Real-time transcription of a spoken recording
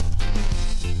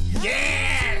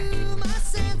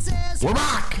We're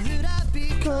back!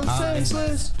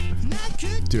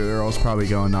 Dude, Earl's probably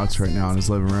going nuts right now in his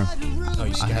living room.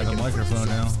 Oh, I have a microphone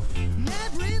now.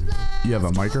 You have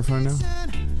a microphone now?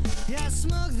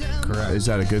 Correct. Is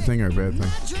that a good thing or a bad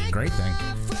thing? Great thing.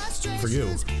 For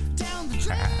you.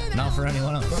 Not for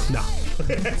anyone else. No.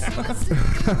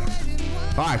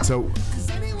 Alright, so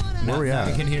where we Now at?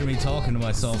 you can hear me talking to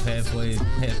myself half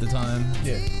the time.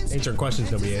 Yeah. Answering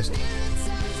questions nobody asked.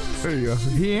 There you go.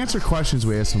 He answered questions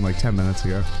we asked him like 10 minutes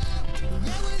ago.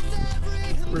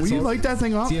 Will you light that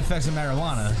thing up? The effects of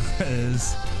marijuana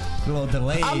is a little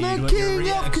delayed. I'm the with your king of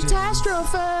reactions.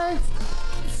 catastrophe.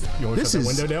 You want to This shut the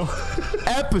is window now?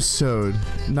 episode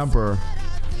number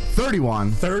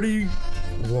 31.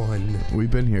 31. We've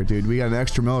been here, dude. We got an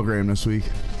extra milligram this week.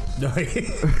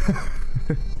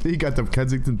 He got the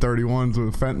Kensington 31s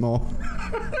with fentanyl.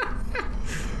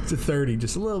 It's a 30,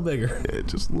 just a little bigger. Yeah,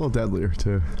 just a little deadlier,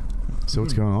 too. So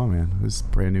what's going on, man? This is a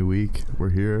brand new week.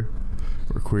 We're here.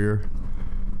 We're queer.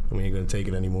 We ain't gonna take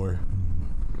it anymore.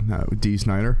 No, D.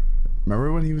 Snyder.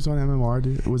 Remember when he was on MMR,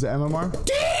 dude? Was it MMR?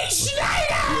 D.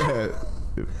 Snyder!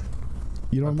 Yeah.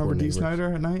 You don't remember D. neighbor.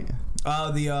 Snyder at night?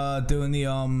 Doing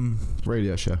the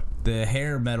Radio show. the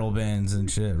hair metal bands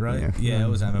and shit, right? Yeah, it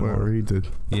was Where MMR. he did.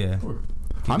 Yeah.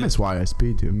 I miss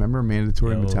YSP, dude. Remember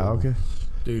Mandatory Yo. Metallica?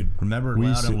 Dude. Remember We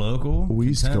Loud used and to- Local? We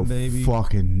used to go Content, baby.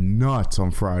 fucking nuts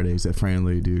on Fridays at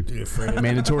Franley, dude. Dude, Fran.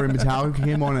 Mandatory Metallica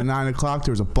came on at 9 o'clock.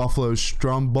 There was a Buffalo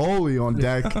Stromboli on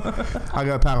deck. I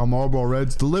got a pack of Marlboro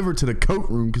Reds delivered to the coat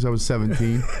room because I was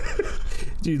 17.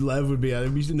 Dude, Lev would be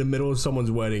in the middle of someone's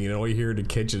wedding, and all you hear in the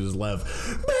kitchen is Lev.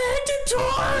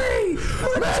 Mandatory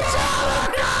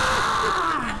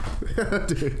Metallica!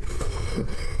 Dude.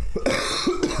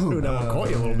 Dude, that one caught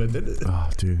you a little bit, didn't it? Oh,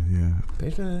 dude, yeah.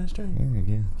 Thanks for that, String.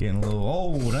 Yeah, getting a little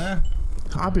old, huh?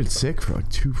 I've been sick for like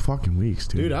 2 fucking weeks,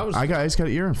 dude. Dude, I just got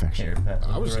an ear infection.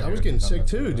 I was getting sick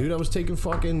too, dude. I was taking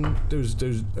fucking those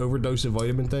overdose of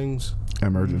vitamin things.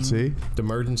 Emergency. The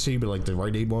emergency, but like the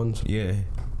Rite Aid ones. Yeah.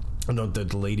 I know the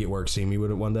lady at work seen me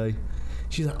with it one day.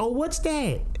 She's like, "Oh, what's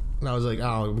that?" And I was like,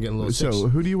 "Oh, I'm getting a little sick." So,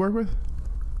 who do you work with?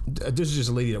 This is just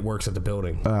a lady that works at the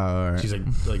building. All right. She's like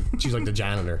the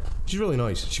janitor. She's really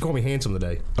nice. She called me handsome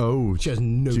today. Oh, She has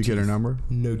no did you teeth. get her number?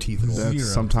 No teeth at all. That's, Zero.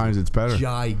 sometimes it's better.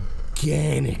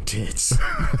 Gigantic tits.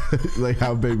 Like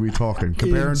how big we talking?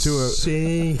 Comparing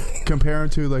Insane.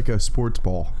 to like a sports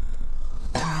ball.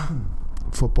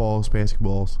 Footballs,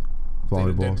 basketballs,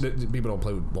 volleyballs. People don't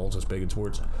play with balls this big in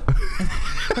sports.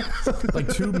 Like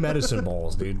 2 medicine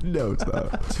balls, dude. No, it's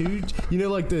not. 2. You know,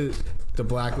 like the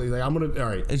black lady. Like, I'm gonna. All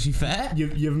right. Is she fat?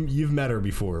 You've met her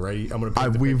before, right? I'm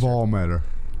gonna. We've all met her.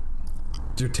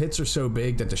 Their tits are so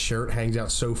big that the shirt hangs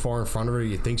out so far in front of her.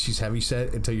 You think she's heavy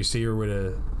set until you see her with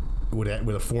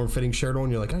a form-fitting shirt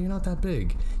on. You're like, oh, you're not that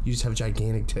big. You just have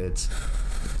gigantic tits.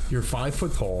 You're 5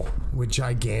 foot tall with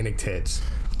gigantic tits.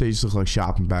 They just look like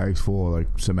shopping bags full of like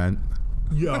cement.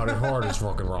 Yeah, they're hard as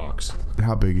fucking rocks.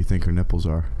 How big do you think her nipples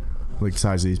are? Like the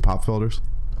size of these pop filters?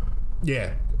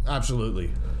 Yeah,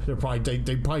 absolutely. They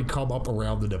probably come up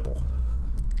around the nipple.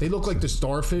 They look like the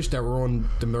starfish that were on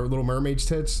the Little Mermaid's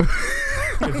tits.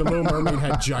 If the Little Mermaid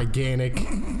had gigantic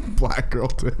Black girl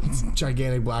tits.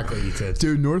 black lady tits.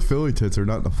 Dude, North Philly tits are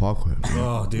nothing to fuck with.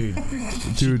 Oh, dude.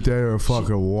 Dude, they are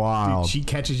fucking wild. Dude, she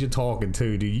catches you talking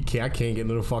too, dude. I can't get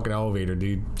into the fucking elevator,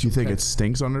 dude. Do you think it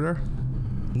stinks under there?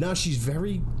 No, she's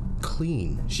very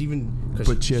clean.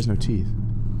 But she has no teeth.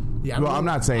 Yeah, Well, I'm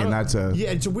not saying that's a...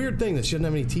 Yeah, it's a weird thing that she doesn't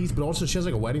have any teeth, but also she has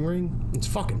like a wedding ring. It's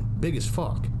fucking big as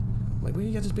fuck. I'm like, where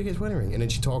you got this big ass wedding ring? And then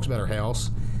she talks about her house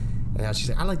and how she's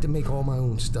like, I like to make all my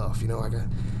own stuff. You know,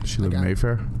 She live in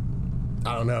Mayfair?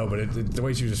 I don't know, but the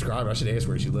way she was describing it, I should ask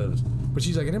where she lives. But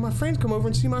she's like, and then my friends come over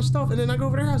and see my stuff, and then I go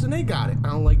over to their house and they got it. I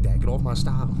don't like that. Get off my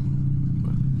style.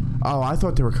 Oh, I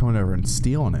thought they were coming over and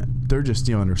stealing it. They're just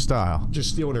stealing her style. Just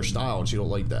stealing her style, and she don't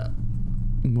like that.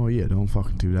 Well, yeah, don't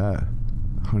fucking do that.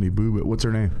 Honey Boo Boo. What's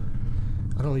her name?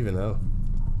 I don't even know.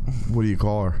 What do you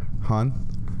call her? Hun?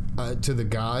 To the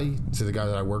guy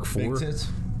that I work for, Big tits?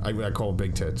 I call him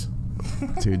Big Tits.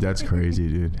 Dude, that's crazy,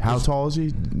 dude. How tall is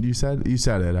he? You said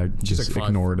it. I She's just like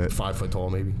ignored it. 5 foot tall,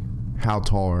 maybe. How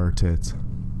tall are her tits?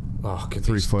 Oh,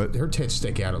 3 foot? Her tits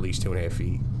stick out at least 2.5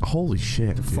 feet. Holy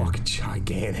shit, dude. Fucking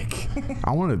gigantic.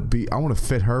 I want to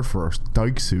fit her for a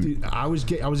dyke suit. Dude, I was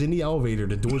in the elevator.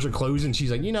 The doors are closing. She's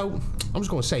like, I'm just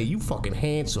gonna say, you fucking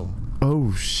handsome.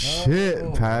 Oh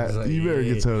shit, Pat! Like, You better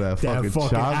get some of that fucking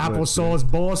chocolate.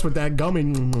 applesauce boss with that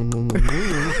gummy.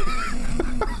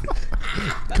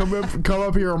 Come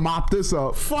up here and mop this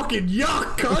up, Fucking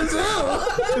yuck, cuz hell.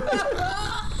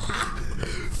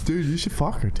 dude. You should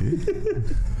fuck her,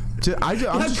 dude.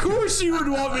 Of course you would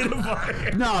want me to fuck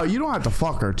her. No, you don't have to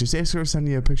fuck her. Just ask her to send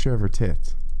you a picture of her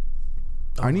tits.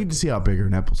 I need to see how big her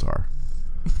nipples are.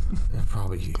 They're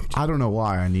probably huge. I don't know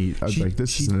why I need.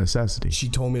 This is a necessity. She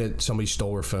told me that somebody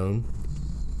stole her phone.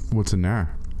 What's in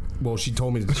there? Well, she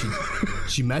told me that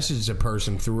she messaged a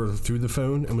person through the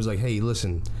phone and was like, "Hey,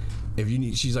 listen, if you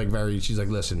need," she's like,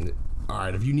 "Listen, all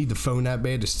right, if you need the phone that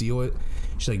bad to steal it,"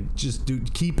 she's like, "Just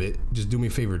keep it. Just do me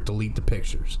a favor, delete the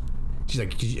pictures." She's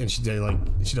like, and she does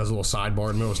a little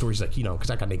sidebar in the middle of the story. She's like, because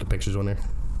I got naked pictures on there.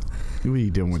 What are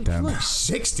you doing with them? You're like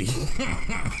 60.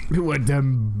 With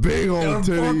them big old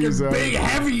titties. Fucking big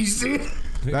heavies, dude.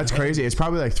 That's crazy. It's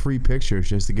probably like 3 pictures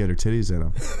just to get her titties in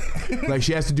them. Like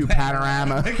she has to do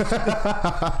panorama.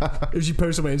 If she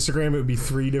posts on my Instagram, it would be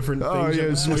 3 different things. Oh yeah,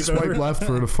 just swipe left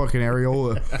for the fucking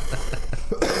areola.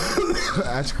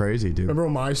 That's crazy, dude. Remember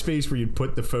on MySpace where you'd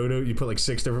put the photo, you put like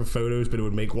 6 different photos, but it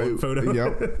would make one photo?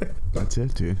 Yep. That's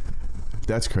it, dude.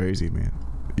 That's crazy, man.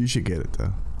 You should get it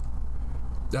though.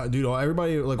 Dude,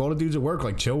 everybody, like all the dudes at work,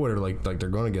 like chill with her, like they're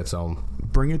gonna get some.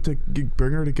 Bring her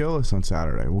to Gillis on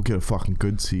Saturday. We'll get a fucking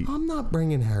good seat. I'm not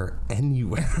bringing her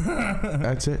anywhere.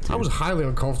 That's it, dude. I was highly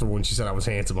uncomfortable when she said I was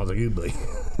handsome. I was like, "Good boy."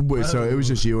 Wait, so it was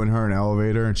just you and her in an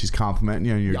elevator, and she's complimenting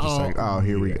you, and you're just like, "Oh,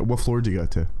 here we go." What floor did you go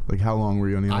to? Like, how long were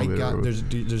you on the elevator?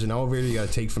 There's an elevator you got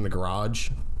to take from the garage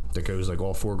that goes like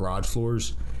all 4 garage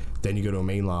floors. Then you go to a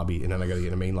main lobby, and then I got to get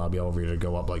in a main lobby elevator to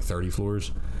go up like 30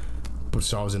 floors. But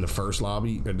so I was in the first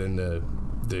lobby, and then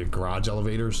the garage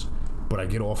elevators. But I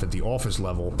get off at the office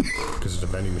level because it's a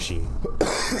vending machine,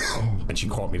 and she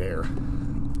caught me there.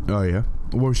 Oh yeah,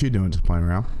 what was she doing? Just playing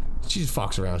around? She just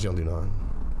fucks around. She don't do nothing.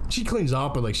 She cleans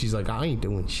up, but like she's like, I ain't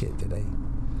doing shit today.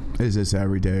 Is this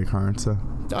everyday occurrence though?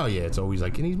 Oh yeah, it's always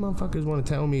like, and these motherfuckers want to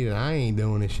tell me that I ain't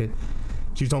doing this shit.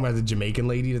 She was talking about the Jamaican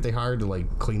lady that they hired to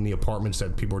like clean the apartments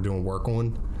that people are doing work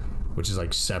on, which is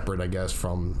like separate, I guess,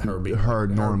 from her being her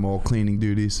normal cleaning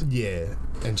duties. Yeah,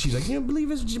 and she's like, you don't believe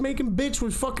this Jamaican bitch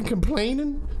was fucking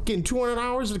complaining, getting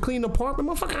 $200 to clean the apartment,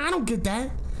 motherfucker. I don't get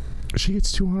that. She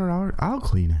gets $200. I'll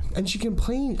clean it. And she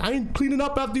complained, I ain't cleaning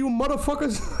up after you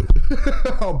motherfuckers.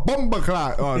 Oh, bumba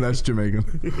clock. Oh, that's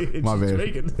Jamaican. My bad.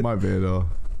 Jamaican. My bad.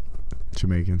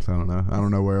 Jamaicans. I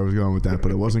don't know where I was going with that,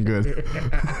 but it wasn't good.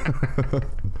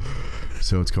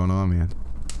 So what's going on, man?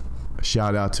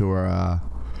 Shout out to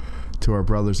our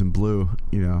brothers in blue,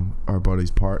 you know, our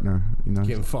buddy's partner, you know,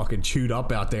 getting fucking chewed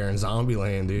up out there in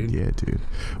Zombieland, dude. Yeah, dude.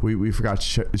 We forgot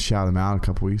to shout him out a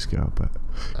couple weeks ago, but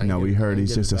we heard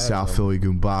he's just a South Philly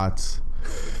goombats.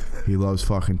 He loves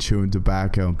fucking chewing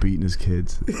tobacco and beating his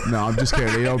kids. No, I'm just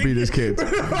kidding. He don't beat his kids.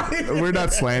 We're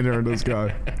not slandering this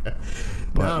guy.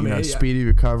 But man, speedy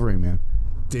recovery, man.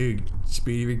 Dude,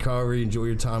 speedy recovery. Enjoy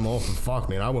your time off. And fuck,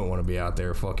 man, I wouldn't want to be out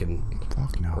there fucking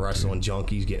wrestling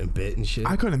junkies, getting bit and shit.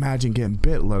 I couldn't imagine getting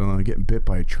bit, let alone getting bit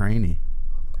by a trainee.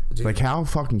 Dude. Like how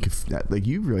fucking like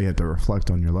you really had to reflect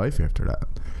on your life after that.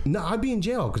 No, I'd be in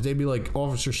jail because they'd be like,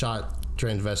 officer shot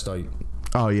transvestite.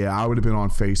 Oh yeah, I would have been on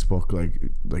Facebook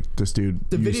like this dude.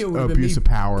 The video would have been abuse of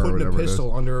power or whatever. Putting a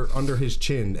pistol under his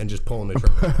chin and just pulling the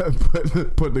trigger.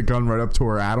 Putting the gun right up to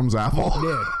her Adam's apple.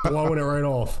 Yeah, blowing it right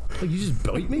off. Like, you just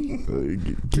bite me?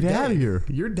 Get out of here!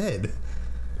 You're dead.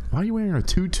 Why are you wearing a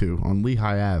tutu on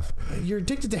Lehigh Ave? You're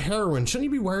addicted to heroin. Shouldn't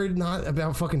you be worried not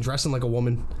about fucking dressing like a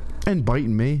woman? And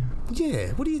biting me?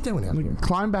 Yeah. What are you doing out here?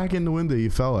 Climb back in the window you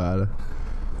fell out of.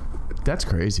 That's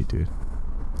crazy, dude.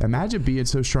 Imagine being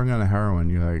so strung on a heroin.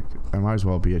 You're like, I might as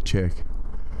well be a chick.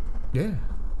 Yeah,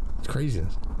 it's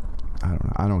craziness. I don't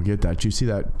know. I don't get that. Do you see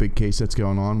that big case that's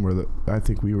going on where I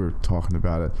think we were talking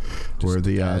about it, where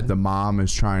the mom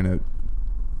is trying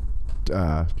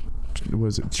to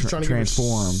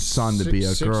transform son to be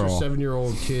a girl. 6 or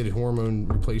 7-year-old kid hormone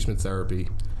replacement therapy.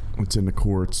 It's in the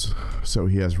courts, so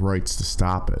he has rights to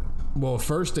stop it. Well,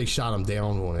 first they shot him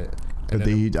down on it. I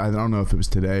don't know if it was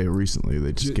today or recently.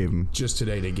 They just gave him... Just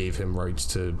today they gave him rights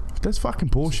to... That's fucking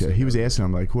bullshit. He was asking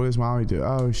him, like, what does mommy do?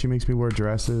 Oh, she makes me wear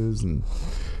dresses. And,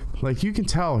 like, you can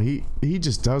tell he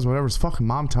just does whatever his fucking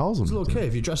mom tells him. He's a little kid.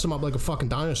 If you dress him up like a fucking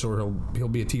dinosaur, he'll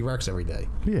be a T-Rex every day.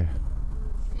 Yeah.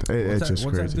 It's just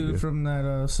crazy. What's that dude from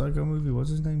that Psycho movie?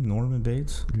 What's his name? Norman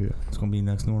Bates? Yeah. It's going to be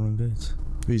next Norman Bates.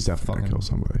 He's definitely going to kill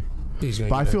somebody.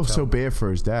 But I feel so bad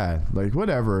for his dad. Like,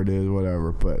 whatever it is,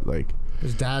 whatever. But, like...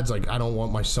 His dad's like, I don't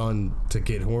want my son to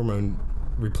get hormone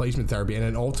replacement therapy and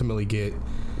then ultimately get...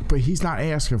 But he's not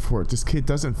asking for it. This kid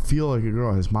doesn't feel like a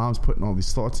girl. His mom's putting all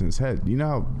these thoughts in his head. You know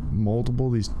how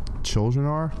multiple these children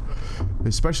are?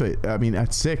 Especially, I mean,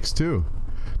 at 6, too.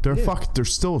 They're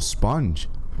still a sponge.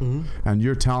 and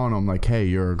you're telling them like, "Hey,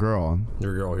 you're a girl."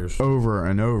 You're a girl here. Over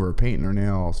and over, painting her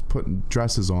nails, putting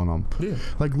dresses on them. Yeah.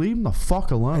 Like, leave them the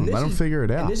fuck alone. Let them figure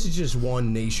it out. And this is just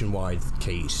one nationwide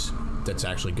case that's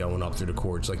actually going up through the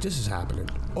courts. Like, this is happening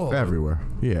all everywhere.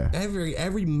 Yeah.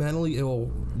 Every mentally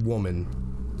ill woman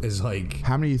is like.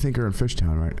 How many do you think are in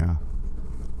Fishtown right now?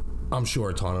 I'm sure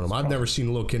a ton of them. I've never seen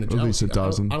a little kid. At least a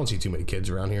dozen. I don't see too many kids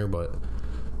around here, but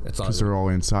it's not. Because they're all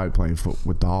inside playing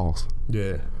with dolls.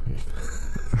 Yeah.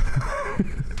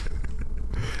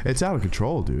 It's out of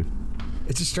control, dude.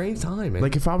 It's a strange time, man.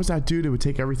 Like, if I was that dude, it would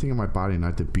take everything in my body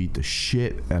not to beat the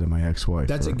shit out of my ex-wife.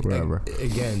 That's or whatever.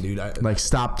 Again, dude. Like,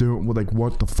 stop doing. Like,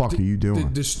 what the fuck are you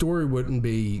doing? The story wouldn't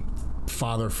be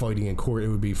father fighting in court. It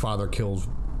would be father kills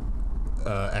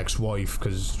ex-wife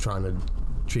because trying to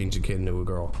change the kid into a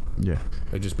girl. Yeah.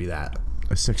 It'd just be that.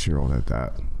 A 6-year-old at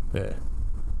that. Yeah.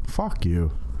 Fuck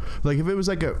you. Like, if it was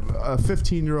like a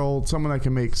 15-year-old, someone that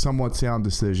can make somewhat sound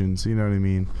decisions, you know what I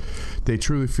mean? They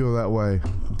truly feel that way.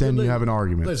 Then you have an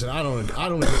argument. Listen, I don't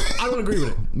agree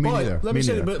with it. Me neither. Let me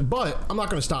say it, but I'm not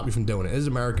going to stop you from doing it. This is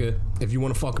America. If you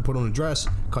want to fucking put on a dress,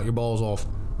 cut your balls off,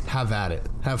 have at it,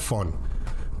 have fun.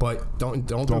 But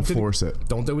don't force it.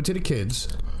 Don't do it to the kids.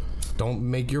 Don't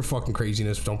make your fucking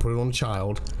craziness. Don't put it on a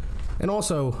child. And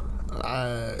also,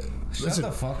 shut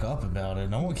the fuck up about it.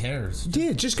 No one cares.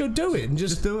 Yeah, just go do it and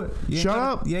just do it. Shut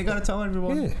up. You ain't gotta tell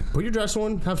everyone. Yeah, put your dress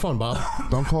on. Have fun, Bob.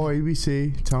 Don't call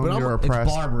ABC. Tell them you're It's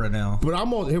oppressed. Barbara now. But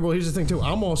here's the thing too.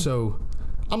 I'm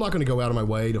not going to go out of my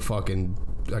way to fucking.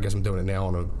 I guess I'm doing it now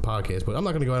on a podcast, but I'm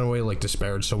not going to go out of my way to like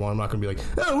disparage someone. I'm not going to be like,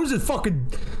 oh, who's this fucking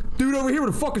dude over here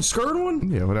with a fucking skirt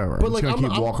on? Yeah, whatever. But I'm like, just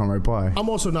gonna keep walking right by. I'm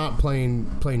also not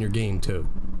playing your game too.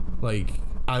 Like,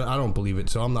 I don't believe it,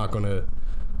 so I'm not doing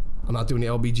the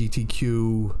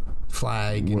LGBTQ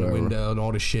flag in the window and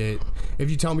all the shit.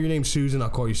 If you tell me your name's Susan, I'll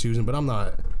call you Susan, but I'm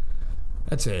not.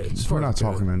 That's it. We're not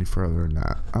talking any further than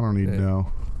that. I don't need to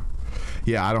know.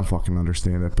 Yeah, I don't fucking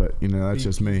understand it, but that's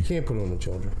just me. You can't put it on the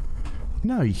children.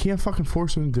 No, you can't fucking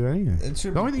force them to do anything.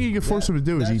 The only thing you can force them to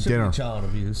do is eat dinner. Child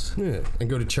abuse. Yeah, and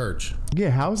go to church. Yeah,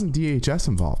 how isn't DHS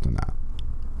involved in that?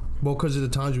 Well, because of the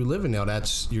times we live in now,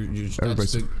 that's the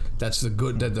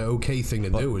okay thing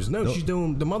to do. Is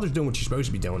the mother's doing what she's supposed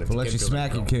to be doing. If well, let you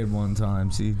smack your kid one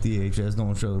time. See, DHS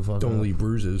don't show the fuck. Don't leave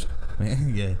bruises.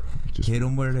 Yeah, just hit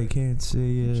them where they can't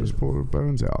see you. Just pull their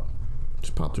bones out.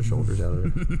 Just pop their shoulders out of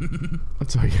it.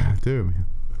 That's all you gotta do, man.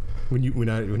 When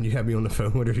you had me on the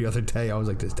phone with her the other day, I was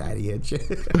like, "Does Daddy hit you?"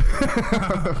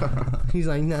 He's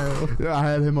like, "No." Yeah, I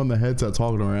had him on the headset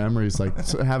talking to her. Emery's like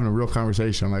having a real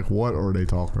conversation. I'm like, "What are they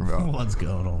talking about? What's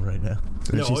going on right now?"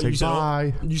 And she's like,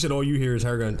 "Bye." You said all you hear is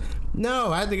her going,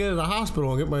 "No, I had to get to the hospital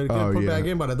and get my kid put back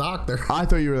in by the doctor." I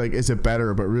thought you were like, "Is it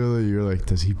better?" But really, you're like,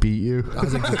 "Does he beat you?" I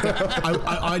was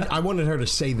like, I wanted her to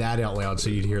say that out loud so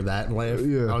you'd hear that and laugh.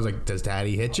 Yeah. I was like, "Does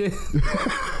Daddy hit you?"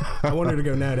 I wanted her to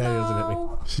go, "No, Daddy doesn't hit me."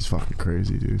 She's fucking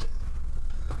crazy, dude.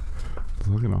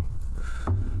 Look at him.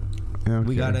 Okay.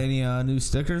 We got any new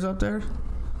stickers up there?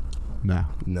 No.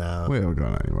 No. We haven't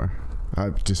gone anywhere.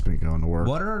 I've just been going to work.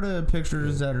 What are the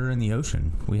pictures that are in the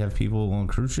ocean? We have people on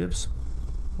cruise ships?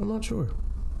 I'm not sure.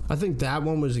 I think that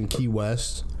one was in Key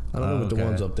West. I don't know what the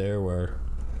ones up there were.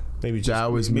 Maybe just,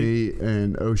 that was me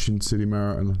in Ocean City,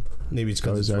 Maryland. Maybe it's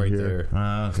because it's right there.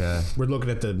 Okay. We're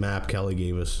looking at the map Kelly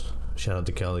gave us. Shout out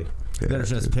to Kelly. Yeah, there's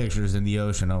just pictures in the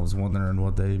ocean. I was wondering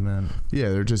what they meant. Yeah,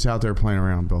 they're just out there playing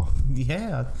around, Bill.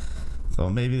 Yeah. So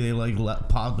maybe they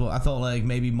popped. I thought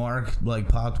maybe Mark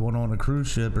popped one on a cruise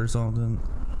ship or something.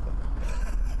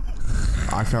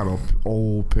 I found an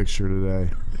old picture today.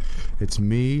 It's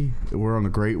me. We're on the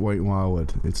Great White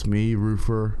Wildwood. It's me,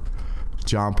 Roofer,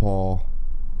 John Paul.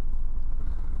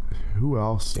 Who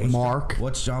else? Mark.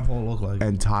 What's John Paul look like?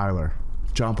 And Tyler.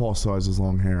 John Paul still has his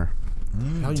long hair.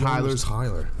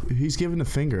 Tyler. He's giving the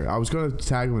finger. I was going to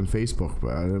tag him on Facebook,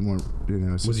 but I didn't want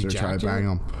sister to try to bang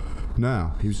him.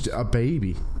 No, he was a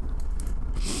baby.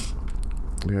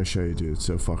 I gotta show you, dude. It's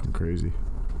so fucking crazy.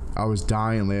 I was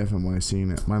dying laughing when I seen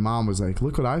it. My mom was like,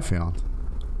 "Look what I found."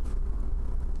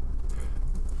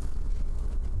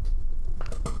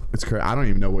 It's crazy. I don't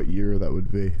even know what year that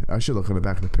would be. I should look on the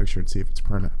back of the picture and see if it's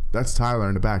permanent. That's Tyler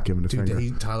in the back giving the finger.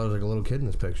 Tyler's like a little kid in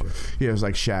this picture. Yeah, it was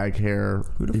like shag hair.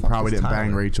 He probably didn't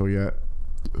bang Rachel yet.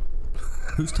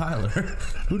 Who's Tyler?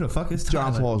 Who the fuck is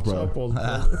Tyler? John Paul's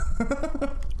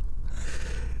brother.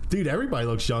 Dude, everybody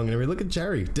looks young. And look at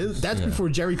Jerry. That's before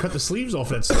Jerry cut the sleeves off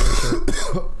that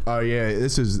shirt. Oh, yeah.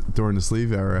 This is during the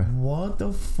sleeve era. What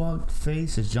the fuck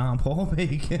face is John Paul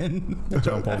making?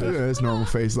 John Paul face. Yeah, it's normal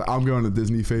face. I'm going to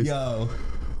Disney face. Yo.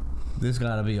 This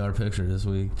gotta be our picture this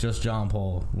week. Just John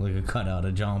Paul. Like a cutout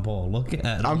of John Paul. Look at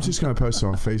him. I'm just going to post it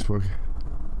on Facebook.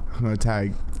 I'm gonna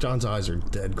tag. John's eyes are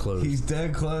dead closed. He's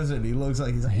dead close, and he looks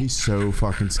like he's so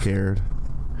fucking scared.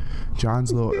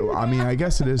 John's little. I mean, I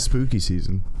guess it is spooky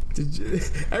season.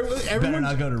 Everyone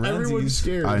not go to Renzi's. Everyone's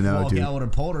scared. I know, walk dude. out with a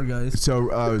poltergeist. So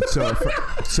for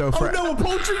Oh no, a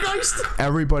poltergeist!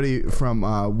 everybody from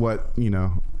what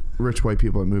rich white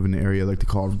people that move in the area like to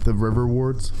call the river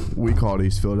wards. We call it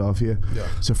East Philadelphia. Yeah.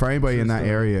 So for anybody in that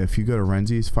area, if you go to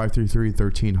Renzi's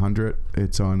 533-1300,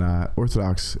 it's on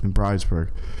Orthodox in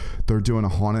Bridesburg. They're doing a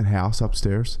haunted house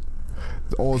upstairs.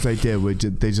 All they did was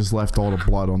they just left all the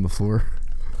blood on the floor.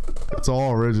 It's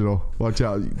all original. Watch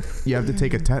out. You have to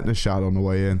take a tetanus shot on the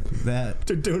way in. They're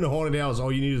doing a haunted house.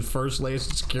 All you need is first, last,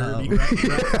 and security.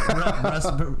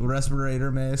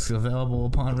 Respirator masks available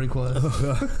upon request.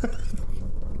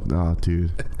 Oh,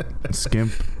 dude.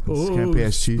 Skimp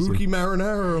ass cheese. Spooky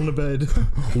marinara on the bed.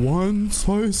 One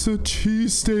slice of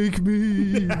cheesesteak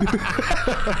meat.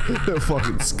 That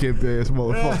fucking skimp ass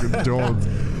motherfucking dog.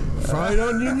 Fried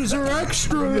onions are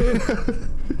extra.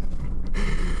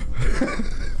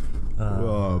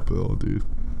 Oh, Bill, dude.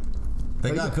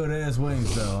 They got good ass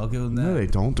wings though. I'll give them that. No, they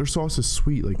don't. Their sauce is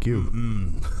sweet like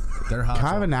you. They're hot. Can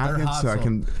I have a napkin so I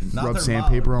can rub their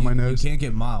sandpaper on my nose? You can't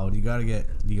get mild. You gotta get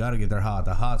their hot.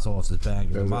 The hot sauce is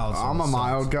banging. The mild sauce I'm a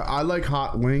mild guy. I like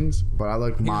hot wings, but I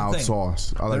like mild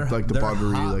sauce. I like the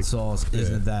buttery. Hot like sauce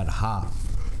isn't that hot,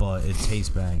 but it tastes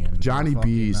banging. Johnny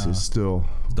B's is still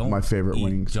my favorite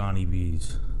wings. Johnny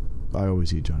B's. I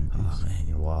always eat Johnny B's. Oh man,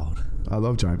 you're wild. I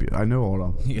love Johnny B's. I know all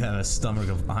of them. You have a stomach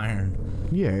of iron.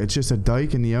 Yeah, it's just a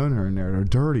dyke and the owner in there. They're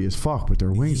dirty as fuck, but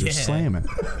their wings are slamming.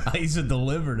 I used to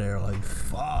deliver there, like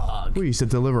fuck. What, you used to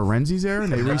deliver Renzi's there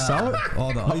and they resell it?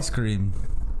 All the ice cream.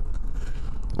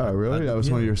 Oh, really? That was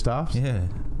one of your stops? Yeah.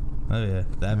 Oh yeah,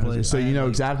 that place. So you know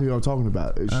exactly what I'm talking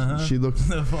about. She looked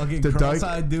the fucking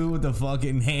cross-eyed dude with the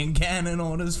fucking hand cannon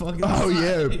on his fucking. Oh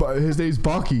yeah, but his name's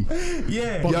Bucky.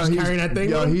 Yeah, Bucky's carrying that thing.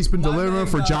 Yeah, he's been delivering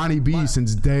for Johnny B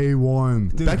since day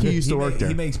one. Dude, Becky used to work there.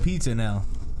 He makes pizza now.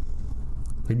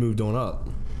 He moved on up.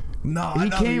 No, he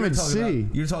came and see.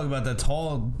 You're talking about the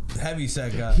tall,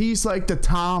 heavy-set guy. He's like the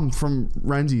Tom from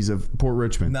Renzi's of Port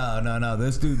Richmond. No.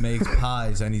 This dude makes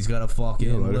pies, and he's got a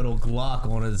fucking little Glock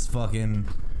on his fucking.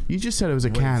 You just said it was a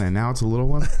cannon. Now it's a little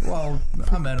one. Well,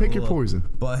 I meant pick your poison.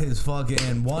 But his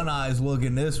fucking one eye's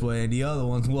looking this way, and the other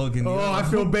one's looking. Oh, I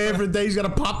feel bad for the day he's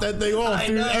gotta pop that thing off,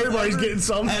 dude. Everybody's getting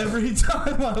some. Every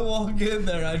time I walk in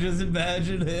there, I just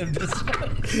imagine him just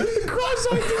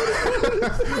cross-eyed.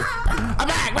 I'm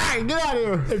back, get out of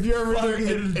here. If you're ever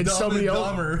there and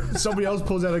somebody else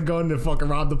pulls out a gun to fucking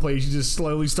rob the place, you just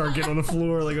slowly start getting on the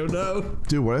floor like, oh no.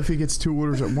 Dude, what if he gets 2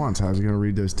 orders at once? How's he gonna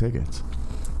read those tickets?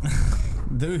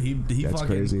 Dude, he That's fucking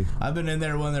crazy. I've been in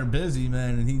there when they're busy,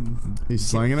 man, and he's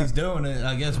slinging it. He's doing it.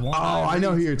 I guess one. Oh, I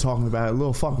know who you're talking about. A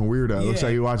little fucking weirdo. Yeah. Looks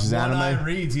like he watches one anime. Eye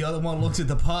reads, the other one looks at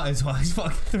the pies while he's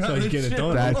fucking throwing shit.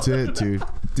 That's it, dude.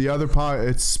 The other pie,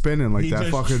 it's spinning like that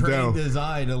fucking dough. He trained his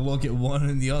eye to look at one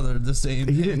and the other at the same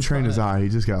time. He didn't train his eye. He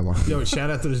just got lucky. Yo, shout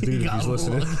out to this dude if he's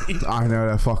listening. I know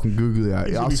that fucking googly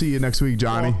eye. I'll see you next week,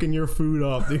 Johnny. Fucking your food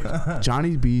up, dude.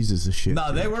 Johnny B's is the shit.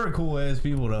 No, they were cool ass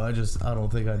people though. I don't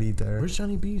think I'd eat there. Where's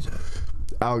Johnny B's at?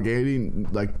 Allegheny,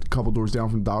 like a couple doors down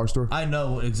from the dollar store. I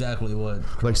know exactly what.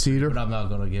 Like Cedar? But I'm not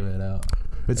gonna give it out.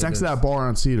 It's next to that bar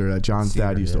on Cedar that John's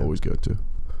dad used to always go to.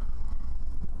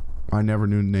 I never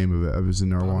knew the name of it. I was in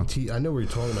there once. I know where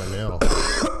you're talking about now.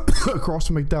 Across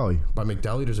from McDeli. By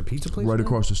McDeli, there's a pizza place right now?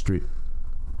 Across the street.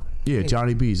 Yeah,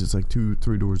 Johnny B's. It's like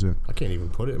 2-3 doors in. I can't even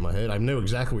put it in my head. I know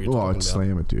exactly what you're talking about. It's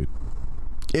slam it, dude.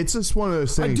 It's just one of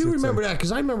those things. I do remember that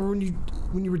because I remember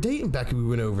when you were dating Becky, we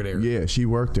went over there. Yeah, she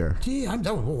worked there. Yeah,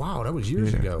 that was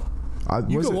years ago.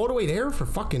 You go all the way there for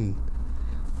fucking.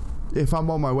 If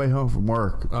I'm on my way home from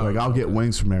work, I'll get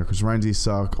wings from there because Renzi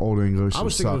suck. Old English. I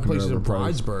was thinking of places in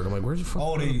Bridesburg. I'm like, where's the fuck?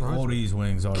 All these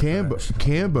wings are.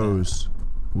 Cambo's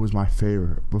was my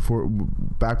favorite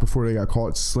back before they got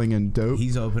caught slinging dope.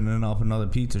 He's opening up another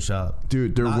pizza shop,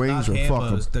 dude. Their wings are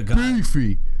Cambo's, fucking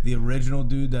beefy. The original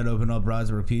dude that opened up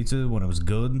Bridesburg Pizza when it was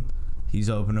good, he's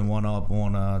opening one up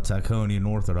on Tacony and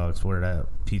Orthodox where that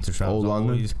pizza shop was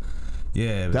always.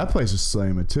 Yeah, that place is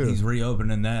slamming too. He's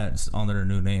reopening that under a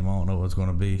new name. I don't know what's going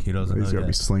to be. He doesn't know He's yet. gonna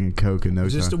be slinging coke in no time.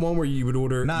 Is this the one where you would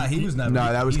order? Nah, he was never. No,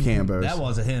 that was Cambo's. That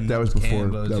wasn't him. That was before.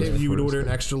 You would order an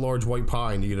extra large white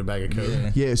pie and you get a bag of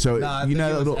coke. Yeah, so you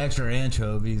know, it was extra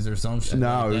anchovies or some shit. No,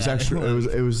 like it was extra.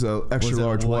 It was extra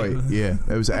large white. Yeah,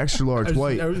 it was extra large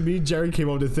white. Me and Jerry came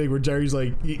up with the thing where Jerry's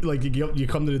like you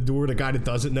come to the door, the guy that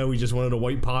doesn't know he just wanted a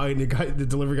white pie, and the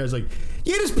delivery guy's like,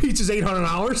 yeah, this pizza's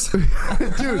 $800,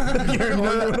 dude.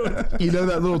 You know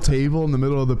that little table in the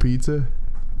middle of the pizza?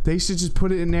 They should just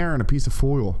put it in there in a piece of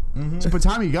foil. So by the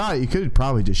time you got it, you could have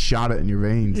probably just shot it in your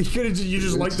veins. You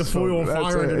just light the foil on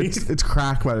fire underneath. It's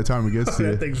cracked by the time it gets to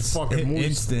you. That thing's fucking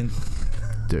moist. Instant.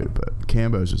 Dude, but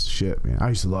Cambo's just shit, man. I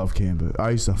used to love Cambo. I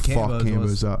used to fuck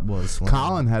Cambo's up.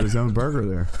 Colin had his own burger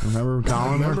there. Remember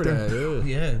Colin worked there? That,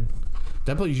 yeah.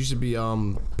 That place used to be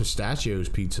Pistachios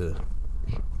Pizza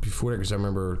before that, because I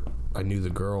remember I knew the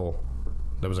girl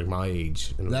that was like my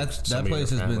age. That place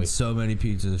has been so many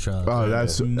pizza shops. Oh,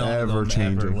 that's ever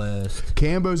changing.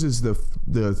 Cambo's is the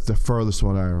furthest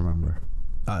one I remember.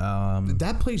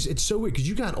 That place, it's so weird because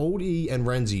you got Old E and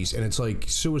Renzi's, and it's like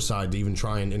suicide to even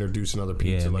try and introduce another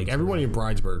pizza. Like everyone in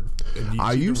Bridesburg.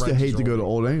 I used to hate to go to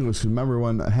Old English because remember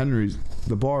when Henry's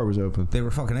the bar was open? They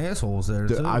were fucking assholes there.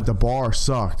 The bar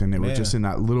sucked, and they were just in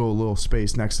that little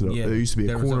space next to the. There used to be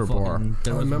a corner bar.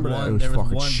 There was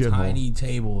one tiny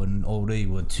table in Old E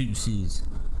with 2 seats,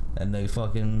 and they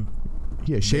fucking.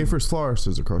 Yeah, Schaefer's Florist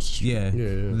is across the street. Yeah,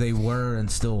 they were and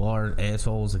still are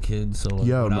assholes as a kid. So like,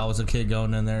 when I was a kid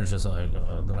going in there, it's just like,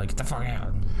 they're like, get the fuck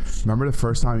out. Remember the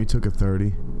first time you took a 30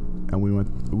 and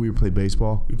we played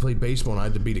baseball? We played baseball and I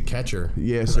had to beat a catcher.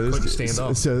 Yeah, so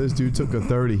this dude took a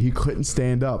 30. He couldn't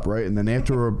stand up, right? And then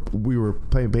after we were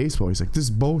playing baseball, he's like, this is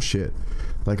bullshit.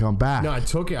 Like, I'm back. No, I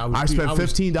took it. I spent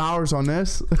 $15 on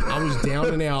this. I was down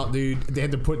and out, dude. They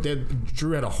had to put that.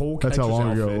 Drew had a whole catcher's That's how long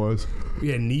outfit. ago it was. We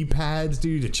had knee pads,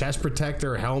 dude, a chest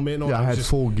protector, a helmet, and all. Yeah, I had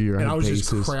full gear. And I was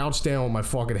just crouched down with my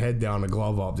fucking head down, the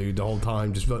glove up, dude, the whole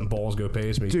time, just letting balls go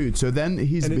past me. Dude, so then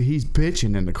he's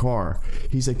bitching in the car.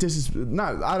 He's like, this is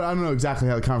not, I don't know exactly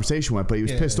how the conversation went, but he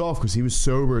was pissed off because he was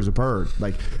sober as a bird.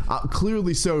 Like,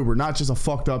 clearly sober, not just a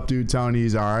fucked up dude telling you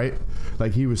he's all right.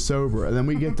 Like, he was sober. And then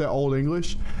we get to Old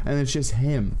English, and it's just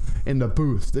him in the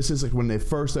booth. This is like when they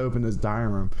first opened this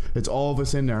dining room. It's all of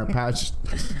us in there, Patch.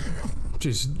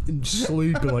 Just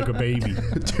sleeping like a baby.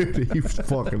 Dude, he was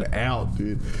fucking out,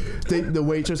 dude. The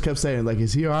waitress kept saying, like,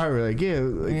 is he all right? We're like,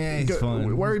 yeah, he's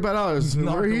fine. Worry about us.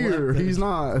 We're here. He's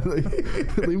not. Like,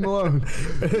 leave him alone.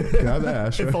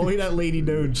 God, if only that lady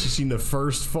known she's seen the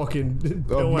first fucking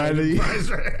Oh,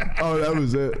 that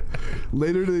was it.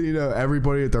 Later,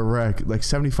 everybody at the wreck, like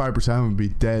 75% of them would be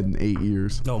dead in 8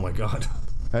 years. Oh, my God.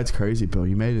 That's crazy, Bill.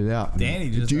 You made it out. Danny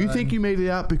just Do you think you made it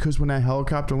out because when that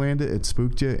helicopter landed, it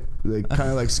spooked you? Like, kind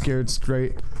of like scared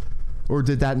straight? Or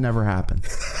did that never happen?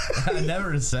 I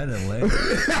never said it, Lane.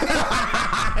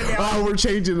 Oh, we're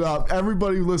changing it up.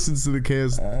 Everybody who listens to the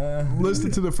cast,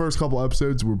 listen to the first couple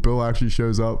episodes where Bill actually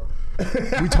shows up.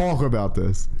 We talk about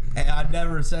this. And I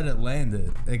never said it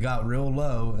landed. It got real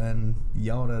low and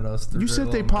yelled at us. You said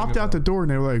they popped out the door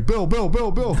and they were like, Bill. Get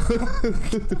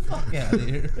the fuck out of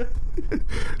here.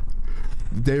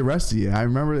 They arrested you. I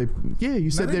remember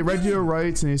you said they read your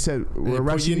rights and they said, we're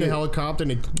arresting you. In the helicopter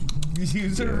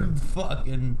and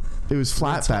fucking... It was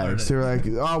flat bags. They were like,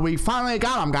 oh, we finally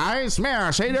got them, guys.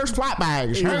 Man, say there's flat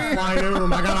bags. Flying over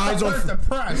them. I got eyes on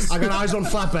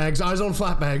flat bags. Eyes on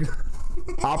flat bags.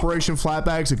 Operation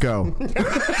Flatbags, go.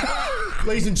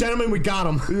 Ladies and gentlemen, we got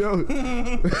him.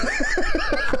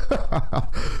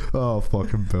 Oh,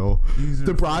 fucking Bill.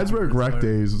 The Bridesburg Rec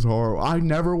Days was horrible. I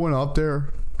never went up there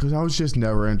because I was just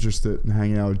never interested in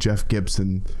hanging out with Jeff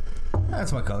Gibson.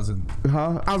 That's my cousin.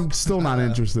 Huh? I'm still not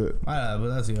interested. But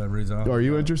that's the only reason. Are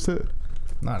you interested?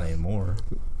 Not anymore.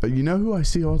 You know who I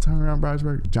see all the time around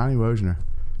Bridesburg? Johnny Wojner.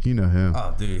 You know him.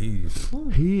 Oh, dude,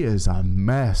 he is a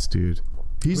mess, dude.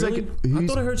 He's really? I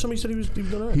thought I heard somebody said he was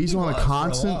done it. He's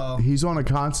on a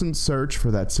constant search for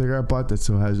that cigarette butt that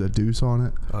still has a deuce on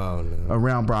it. Oh no!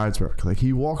 Around Bridesburg, like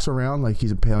he walks around like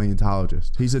he's a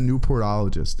paleontologist. He's a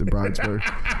Newportologist in Bridesburg,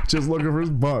 just looking for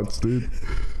his butts, dude.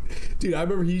 Dude, I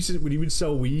remember when he would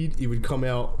sell weed, he would come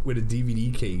out with a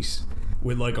DVD case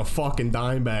with like a fucking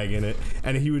dime bag in it,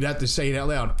 and he would have to say it out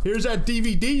loud. Here's that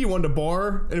DVD you wanted to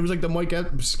borrow, and it was like the Mike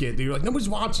Epps skit. You're like, nobody's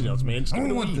watching us, man. Just I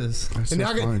don't want this. And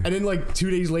then like 2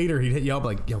 days later, he'd hit you up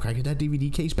like, yo, can I get that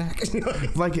DVD case back?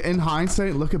 Like in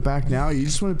hindsight, looking back now, you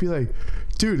just want to be like,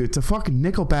 dude, it's a fucking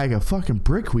nickel bag of fucking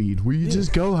brickweed. Will you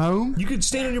just go home? You could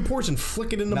stand on your porch and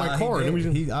flick it into my car.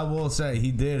 I will say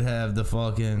he did have the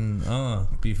fucking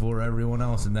before everyone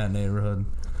else in that neighborhood.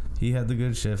 He had the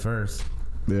good shit first.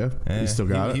 Yeah, he still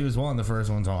got it. He was one of the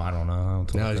first ones. Oh, I don't know.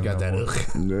 Now he's got that.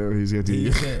 No, he's got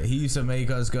the. He used to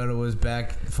make us go to his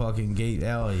back fucking gate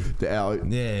alley. The alley.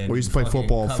 Yeah. We used to play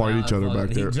football and fight each other back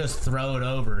there. He'd just throw it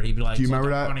over. He'd be like, do you remember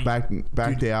that?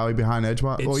 Back the alley behind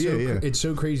Edgemont? Oh, yeah. It's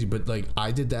so crazy, but like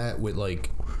I did that with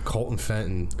like Colton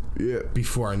Fenton. Yeah.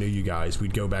 Before I knew you guys,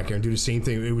 we'd go back there and do the same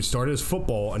thing. It would start as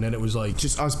football, and then it was like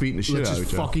just us beating the shit out of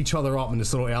each other. Fuck each other up in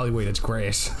this little alleyway that's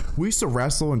grass. We used to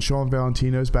wrestle in Sean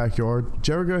Valentino's backyard.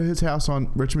 you ever go to his house on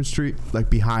Richmond Street, like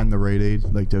behind the Rite Aid,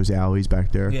 like those alleys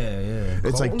back there? Yeah.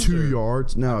 It's Colton's like 2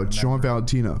 yards. No, it's Sean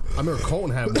Valentino. I remember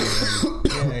Colton had one of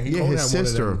them. Yeah, his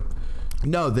sister.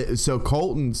 No, so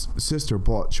Colton's sister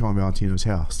bought Sean Valentino's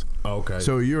house. Oh, okay.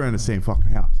 So you're in the same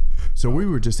fucking house. So we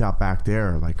were just out back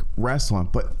there, like wrestling,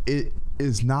 but it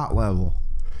is not level.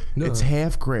 No. It's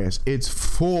half grass. It's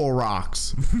full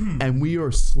rocks. And we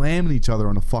are slamming each other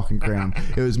on the fucking ground.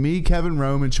 It was me, Kevin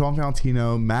Roman, Sean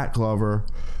Valentino, Matt Glover.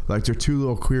 Like, they're two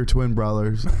little queer twin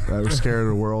brothers that were scared of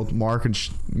the world. Mark and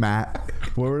Matt.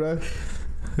 What were they?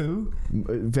 Who?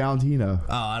 Valentino.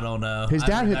 Oh, I don't know. His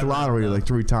dad hit the lottery like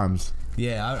 3 times.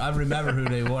 Yeah, I remember who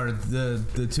they were.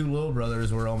 The two little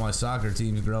brothers were on my soccer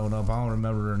teams growing up. I don't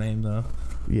remember their name, though.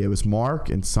 Yeah, it was Mark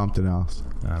and something else.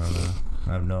 I don't know.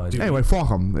 I have no idea. Dude, anyway, fuck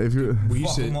them.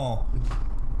 Fuck them all.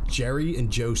 Jerry and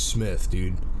Joe Smith,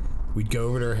 dude. We'd go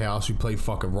over to their house. We'd play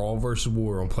fucking Raw vs.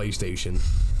 War on PlayStation.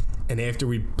 And after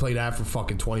we played that for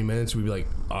fucking 20 minutes, we'd be like,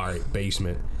 all right,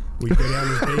 basement. We'd go down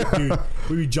this big, dude.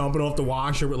 We'd be jumping off the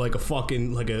washer with like a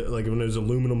fucking, like one of those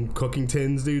aluminum cooking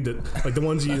tins, dude. That, like the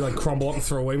ones you like crumble up and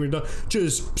throw away when you're done.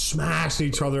 Just smashing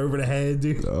each other over the head,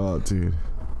 dude. Oh, dude.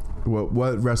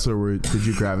 What wrestler did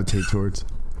you gravitate towards?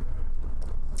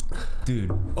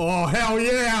 Dude. Oh, hell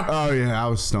yeah. Oh, yeah. I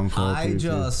was Stonecold. I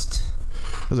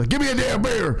was like, give me a damn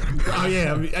beer. Oh,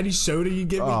 yeah. Any soda you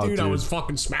give me, dude, I was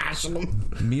fucking smashing them.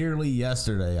 Merely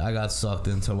yesterday, I got sucked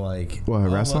into like... What, a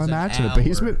wrestling match in a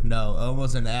basement? No,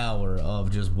 almost an hour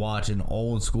of just watching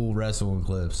old school wrestling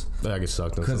clips. I get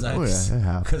sucked into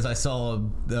Because I saw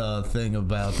the thing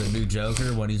about the new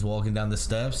Joker when he's walking down the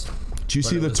steps. Did you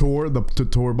see the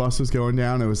tour buses going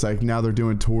down? It was like now they're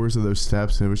doing tours of those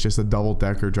steps, and it was just a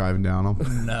double-decker driving down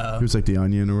them. No. It was like the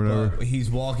Onion or whatever. But he's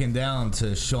walking down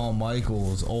to Shawn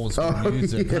Michaels' old school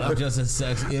music. Yeah. I'm just a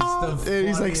sexy... It's the and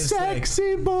he's like,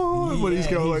 sexy boy, when he's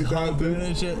going like that, dude.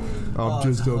 And shit. I'm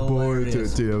just a boy. Dude,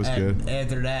 that was good.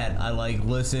 After that, I like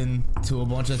listen to a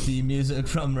bunch of theme music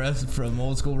from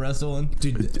old school wrestling.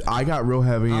 Dude, I got real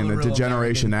heavy into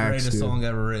Generation X, greatest song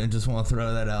ever written. Just want to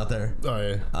throw that out there. Oh,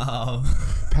 yeah.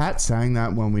 Pat sang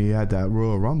that when we had that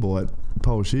Royal Rumble at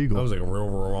Polish Eagle. That was like a real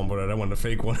Royal Rumble. That wasn't a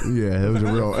fake one. Yeah, it was a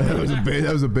real.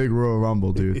 That was a big Royal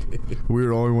Rumble, dude. We were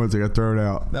the only ones that got thrown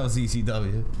out. That was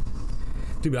ECW.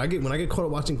 Dude, when I get caught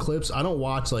up watching clips, I don't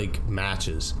watch like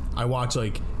matches. I watch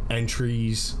like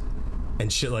entries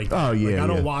and shit like that. Oh, yeah. Like, I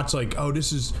don't watch like, oh,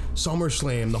 this is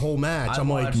SummerSlam, the whole match. I'm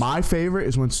like, my favorite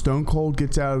is when Stone Cold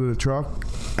gets out of the truck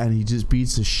and he just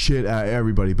beats the shit out of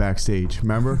everybody backstage.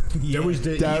 Remember? Yeah. That was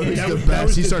the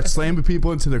best. He starts slamming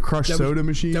people into the crushed soda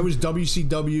machine. That was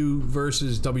WCW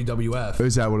versus WWF.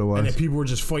 Is that what it was? And then people were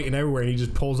just fighting everywhere, and he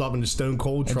just pulls up in the Stone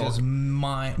Cold truck. Just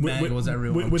mangles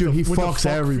everyone. Dude, he fucks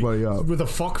everybody up with a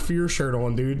fuck fear shirt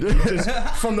on, dude. Just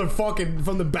from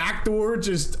the back door,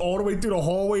 just all the way through the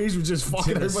hallways, with just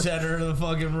fucking to the everybody. Center of the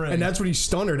fucking ring. And that's when he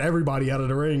stunnered everybody out of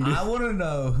the ring, dude. I want to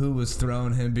know who was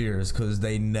throwing him beers because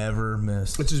they never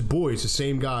missed. It's his boy. It's the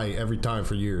same guy every time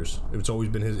for years. It's always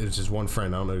been his. It's his one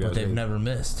friend. I don't know. But they've never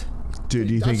missed. Dude,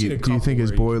 do you think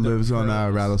his boy lives on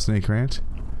Rattlesnake Ranch?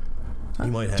 He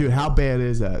might have. Dude, how bad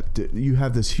is that? You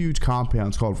have this huge compound.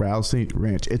 It's called Rattlesnake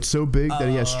Ranch. It's so big that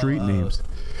he has street names.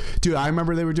 Dude, I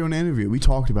remember they were doing an interview. We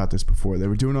talked about this before. They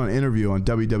were doing an interview on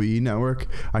WWE Network.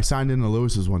 I signed into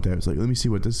Lewis's one day. I was like, let me see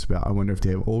what this is about. I wonder if they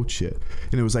have old shit.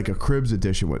 And it was like a Cribs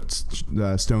edition with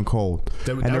Stone Cold.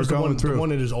 That was the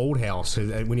one at his old house.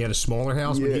 When he had a smaller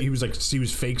house, yeah. He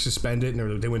was fake suspended,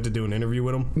 and they went to do an interview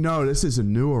with him. No, this is a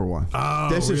newer one. Oh,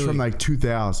 this is from like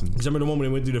 2000. Remember the one when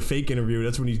they went to do the fake interview?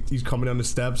 That's when he's coming down the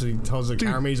steps and he tells the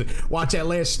cameraman, he's like, watch that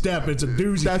last step, it's a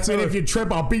doozy. And if you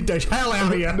trip, I'll beat the hell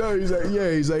out of you. No,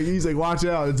 he's like, watch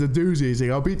out, it's a doozy. He's like,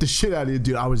 I'll beat the shit out of you,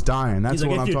 dude. I was dying. That's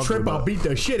what I'm talking about. If you trip, I'll beat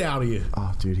the shit out of you.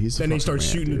 Oh, dude, he's then they start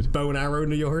shooting his bow and arrow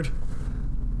in the yard.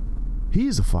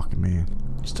 He's a fucking man.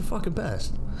 He's the fucking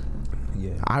best.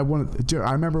 Yeah. I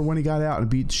remember when he got out and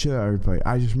beat the shit out of everybody.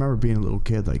 I just remember being a little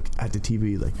kid, like at the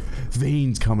TV, like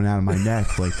veins coming out of my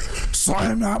neck, like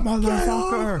slam that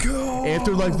motherfucker.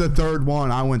 After like the third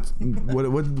one, I went. What do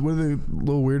the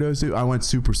little weirdos do? I went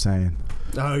Super Saiyan.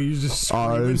 Oh, you just.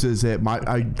 Screaming. This is it.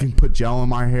 I can put gel in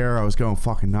my hair. I was going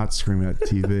fucking nuts, screaming at the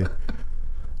TV.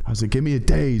 I was like, give me a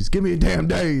daze. Give me a damn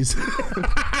daze.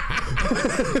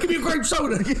 Give me a grape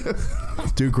soda.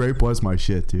 Dude, grape was my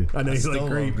shit, dude. I know you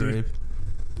like grape.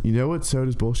 You know what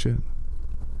soda's bullshit?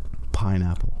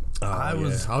 Pineapple. I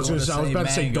was about to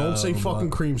say, don't say fucking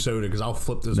cream soda because I'll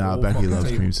flip this. Nah, Becky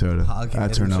loves cream soda.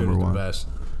 That's her number one. Best.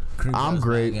 I'm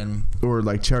grape or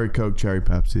like cherry Coke, cherry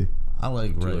Pepsi. I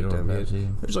like regular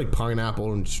Pepsi. There's like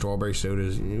pineapple and strawberry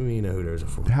sodas. You know who those are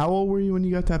for. How old were you when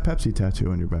you got that Pepsi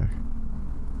tattoo on your back?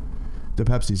 The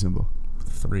Pepsi symbol.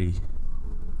 3.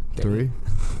 3?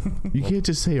 You can't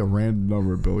just say a random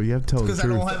number, Bill. You have to tell the truth.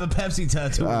 Because I don't have a Pepsi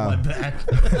tattoo on my back.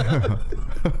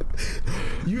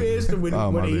 You asked him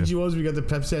what age he was when you got the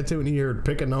Pepsi tattoo, and he heard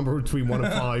pick a number between 1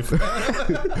 and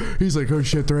 5. He's like, oh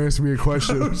shit, they're asking me a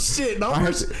question. Oh shit,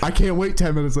 numbers? I can't wait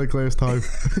 10 minutes like last time.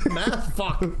 Math,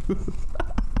 fuck.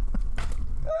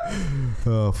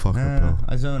 Oh, fuck it, Bill.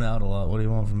 I zone out a lot. What do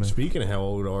you want from me? Speaking of how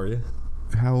old are you?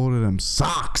 How old are them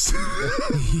socks?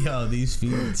 Yo, these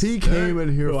feet. He came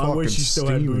in here fucking I wish you still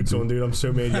had boots on, dude. I'm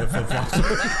so mad you have flip-flops.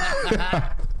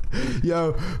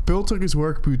 Yo, Bill took his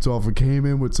work boots off and came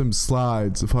in with some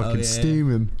slides, fucking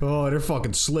steaming. Oh, they're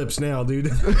fucking slips now, dude.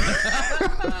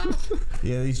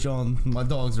 Yeah, my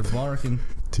dogs are barking.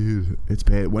 Dude, it's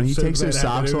bad. When he takes his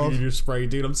socks off. Your spray,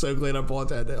 dude. I'm so glad I bought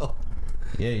that now.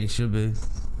 Yeah, you should be.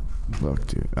 Look,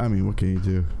 dude. I mean, what can you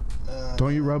do?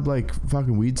 Don't you rub like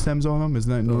fucking weed stems on them?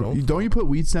 Isn't that no? Don't you put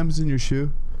weed stems in your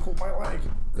shoe? Pull my leg.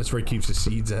 That's where he keeps the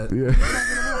seeds at. Yeah.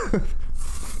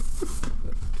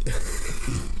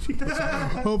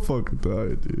 I'm fucking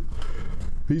tired, dude.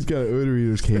 He's got an odor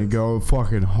eaters can going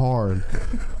fucking hard.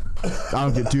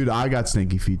 Dude, I got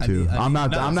stinky feet too. I'm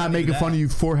not making fun of you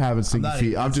for having stinky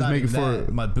feet. I'm just making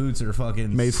for my boots are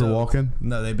fucking made for walking.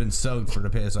 No, they've been soaked for the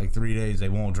past like 3 days. They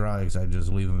won't dry because I just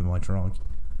leave them in my trunk.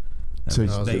 So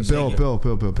Bill,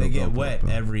 they get wet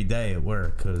every day at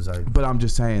work because I. But I'm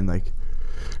just saying, like,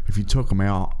 if you took them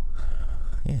out,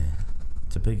 yeah,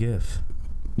 it's a big if.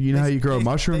 You know how you grow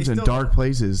mushrooms in dark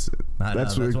places?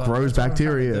 That's what grows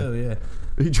bacteria. Yeah.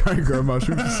 You try to grow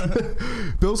mushrooms.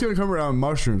 Bill's gonna come around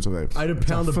mushrooms. I had a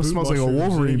pound of boot. Smells like a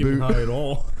Wolverine boot. High at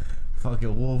all.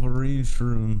 Fucking Wolverine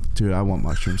shroom. Dude, I want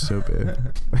mushrooms so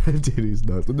bad. Dude, he's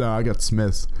nuts. No, I got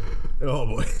Smiths. Oh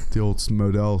boy, the old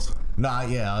models. Nah,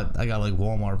 yeah, I got like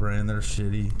Walmart brand. They're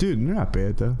shitty. Dude, they're not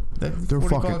bad though. They're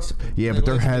fucking bucks. Yeah, but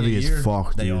they're heavy as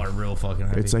fuck. They dude. are real fucking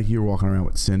heavy. It's like you're walking around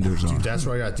with cinders on. Dude, that's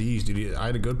where I got these, dude. I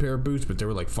had a good pair of boots, but they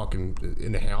were like fucking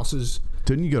in the houses.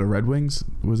 Didn't you go to Red Wings?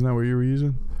 Wasn't that what you were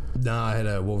using? Nah, I had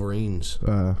Wolverines.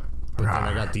 But then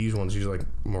I got these ones. These are like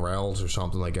Morels or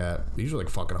something like that. These are like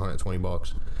fucking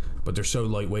 $120. But they're so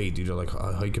lightweight, dude. They're like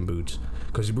hiking boots.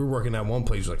 Because we were working at one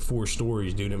place, like 4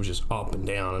 stories, dude. And it was just up and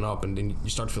down and up. And then you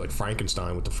start to feel like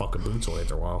Frankenstein with the fucking boots on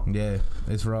after a while. Yeah,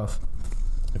 it's rough.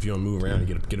 If you want to move around,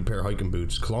 you get a pair of hiking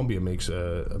boots. Columbia makes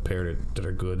a pair that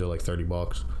are good. They're like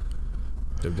 $30.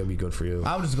 That'd be good for you.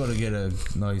 I was just going to get a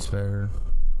nice pair.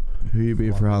 Who you be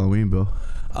for Halloween, Bill?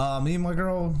 Me and my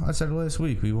girl, I said last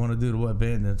week, we want to do the Wet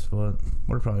Bandits, but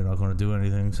we're probably not going to do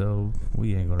anything, so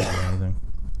we ain't going to do anything.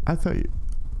 I thought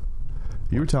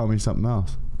you were telling me something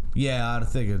else. Yeah, I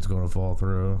think it's going to fall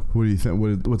through. What do you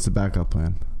think? What's the backup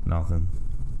plan? Nothing.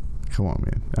 Come on,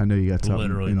 man. I know you got something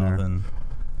Literally in nothing. There.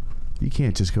 You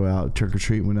can't just go out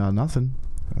trick-or-treating without nothing.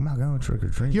 I'm not going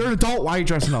trick-or-treating. You're an adult. Why are you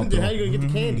dressing up? How are you going to get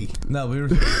the candy? No, we were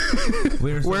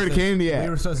Where the candy at? We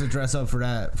were supposed to dress up for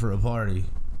a party.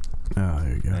 Oh,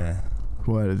 there you go. Yeah.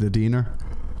 What, the Diener?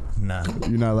 Nah.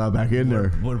 You're not allowed back in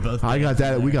there. We're both I got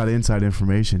that. We got inside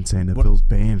information saying that Bill's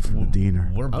banned from the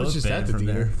Diener. We're both just banned at the from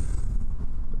there.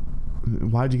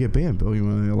 Why'd you get banned, Bill? You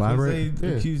want to elaborate?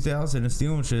 They accused Allison of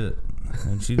stealing shit.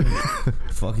 And she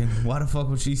fucking, why the fuck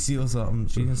would she steal something?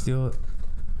 She didn't steal it.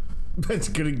 That's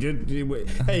gonna get.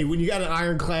 Hey, when you got an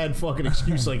ironclad fucking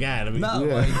excuse like that, I mean, No,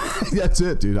 Yeah. like, That's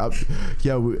it, dude.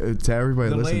 To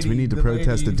everybody listens, we need to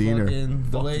protest the Diener.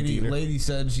 The lady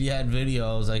said she had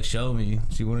video. I was like, show me.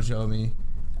 She wouldn't show me.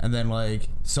 And then like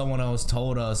someone else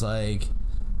told us like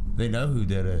they know who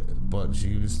did it, but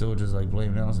she was still just like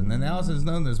blaming Allison. And then Allison's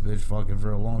known this bitch fucking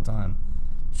for a long time.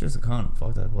 She's just a cunt.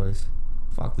 Fuck that place.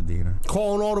 Fuck the Diener.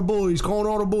 Calling all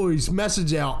the boys.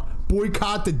 Message out.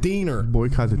 Boycott the Diener.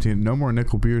 Boycott the Diener. No more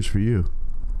nickel beers for you.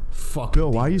 Fuck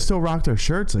Bill, why you still rock their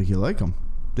shirts like you like them?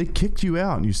 They kicked you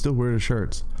out and you still wear their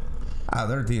shirts.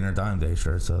 They're Diener Dime Day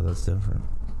shirts, so that's different.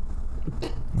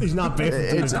 He's not banned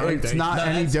from It's not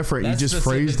any different. You just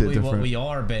phrased it different. What we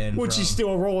are banned Would she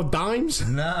steal a roll of dimes?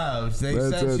 No, they That's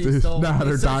said it, she dude. stole. Nah,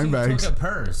 they're dime bags. She took a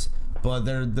purse, but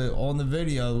on the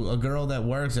video, a girl that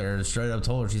works there straight up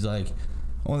told her, she's like,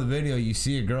 on the video, you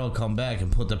see a girl come back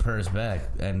and put the purse back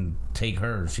and take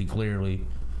hers. She clearly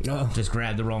just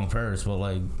grabbed the wrong purse, but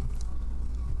like,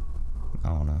 I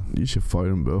don't know. You should fight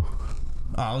him, Bill.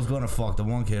 I was gonna fuck the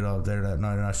one kid up there that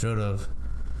night, and I should have.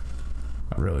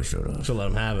 I really should have. Should let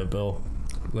him have it, Bill.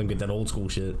 Let him get that old school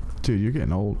shit. Dude, you're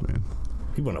getting old, man.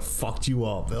 He would have fucked you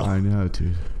up, Bill. I know,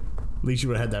 dude. At least you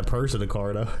would have had that purse in the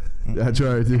car, though. That's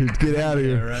right, dude. Get out of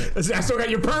here. Yeah, right. I still got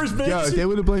your purse, bitch. Yo, if they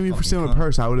would have blamed me for stealing a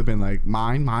purse, I would have been like,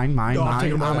 mine. I'm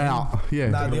out. Yeah.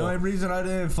 Nah, the only reason I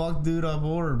didn't fuck dude up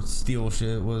or steal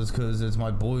shit was because it's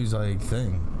my boy's like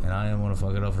thing, and I didn't want to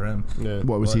fuck it up for him. Yeah.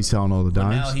 What was he selling all the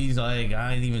dimes? Now he's like,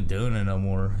 I ain't even doing it no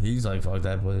more. He's like, fuck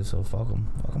that place, so fuck him.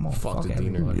 Fuck him all. Fuck the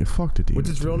everybody. dealer. Yeah, fuck the dealer. What's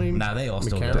his real name? Nah, they all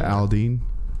still McCarran? got The it. Aldine?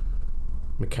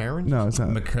 McCarran? No, it's not.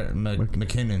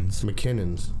 McKinnon's.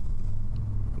 McKinnon's.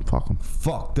 Fuck them.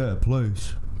 Fuck that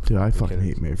place. Dude, I fucking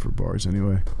hate Mayfair bars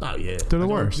anyway. Oh, yeah. They're the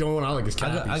worst. The only one I like is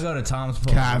Cappy's. I go to Tom's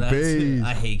Pub. Cappies.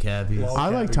 I hate Cappies. Well, I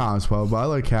like Tom's Pub, but I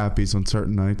like Cappies on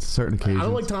certain nights, certain occasions. I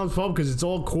don't like Tom's Pub because it's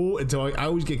all cool until I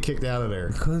always get kicked out of there.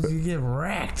 Because you get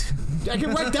wrecked. I get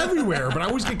wrecked everywhere, but I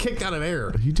always get kicked out of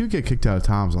there. You do get kicked out of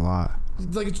Tom's a lot.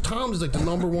 Like, it's Tom's is like the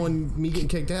number one me getting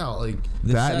kicked out. Like,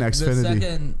 That and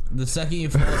Xfinity. The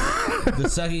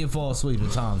second you fall asleep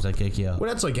at Tom's, they kick you out. well,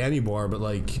 that's like any bar, but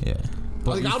like, Yeah.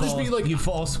 But Like, you I'll just fall- be like- you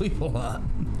fall asleep a lot.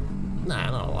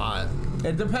 nah, not a lot.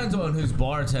 It depends on who's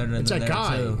bartending. It's in a there,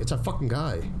 guy. too. It's a fucking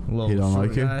guy. Little You don't short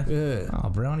like it? guy. Yeah. Oh,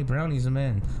 Brownie's a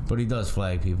man, but he does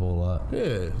flag people a lot.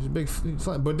 Yeah, he's a big.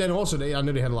 But then also, I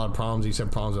know they had a lot of problems. He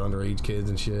said problems with underage kids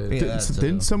and shit. Yeah.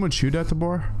 Didn't someone shoot at the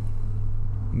bar?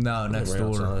 No, next Right door.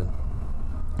 outside.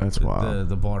 That's wild.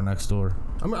 The bar next door.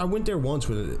 I went there once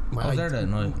with it. I was there that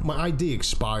night. My ID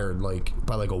expired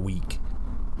by a week,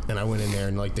 and I went in there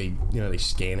and like they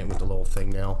scan it with the little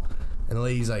thing now, and the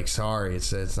lady's like, "Sorry,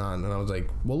 it's not." And I was like,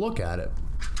 "Well, look at it."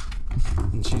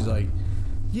 And she's like,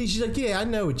 "Yeah, I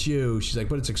know it's you." She's like,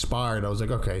 "But it's expired." I was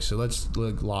like, "Okay, so let's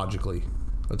look logically.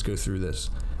 Let's go through this.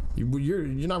 You're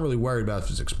not really worried about if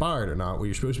it's expired or not. What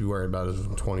you're supposed to be worried about is if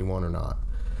I'm 21 or not.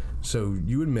 So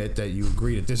you admit that you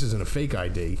agree that this isn't a fake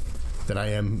ID, that I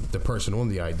am the person on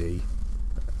the ID,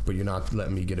 but you're not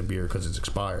letting me get a beer because it's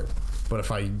expired. But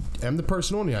if I am the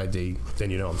person on the ID, then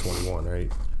you know I'm 21,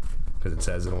 right? Because it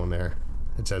says it on there.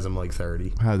 It says I'm like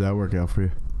 30. How'd that work out for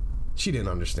you? She didn't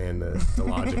understand the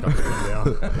logic of it.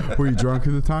 Now. Were you drunk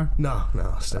at the time? No,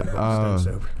 stone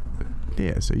sober.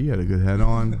 Yeah, so you had a good head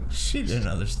on. She didn't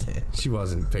understand. She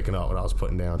wasn't picking up what I was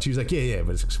putting down. She was like, yeah,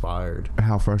 but it's expired.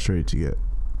 How frustrated did you get?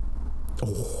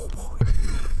 Oh, boy.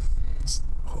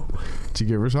 Did you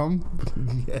give her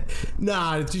something? Yeah.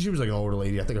 Nah, she was like an older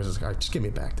lady. I think I was just like, all right, just give me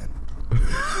it back then.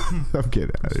 I'm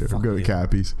getting out of here. I'm going to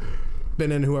Cappies.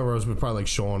 And then whoever else was probably like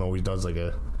Sean always does like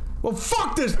a, well,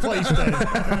 fuck this place then.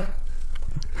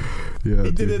 Yeah,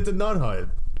 He did it at the Nut Hut.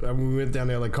 I mean, we went down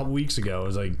there like a couple weeks ago. It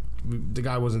was like the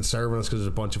guy wasn't serving us because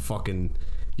a bunch of fucking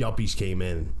yuppies came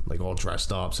in, like all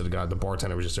dressed up. So the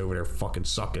bartender was just over there fucking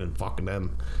sucking and fucking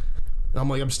them. And I'm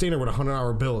like, I'm standing there with a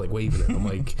 $100 bill, like waving it. I'm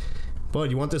like, bud,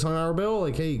 you want this $100 bill?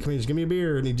 Like, hey, come here, just give me a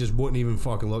beer. And he just wouldn't even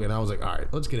fucking look. And I was like, all right,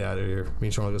 let's get out of here. Me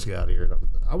and Sean, like, let's get out of here. And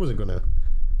I wasn't gonna,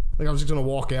 like, I was just gonna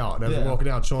walk out. And as we're walking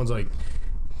out, Sean's like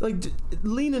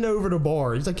leaning over the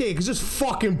bar. He's like, hey, cause this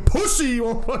fucking pussy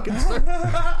won't fucking start.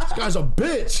 This guy's a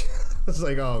bitch. It's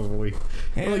like, oh boy.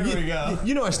 Here Like, we go.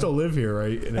 You know I still live here,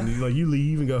 right? And then you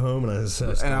leave and go home, and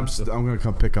I'm gonna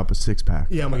come pick up a 6-pack.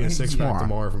 yeah, I'm gonna get a 6-pack Tomorrow.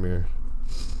 tomorrow from here.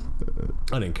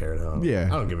 I didn't care though. Yeah, I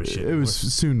don't give a shit. It was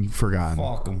soon forgotten.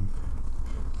 Fuck them.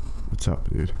 What's up,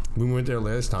 dude? We went there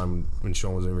last time when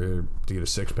Sean was over here to get a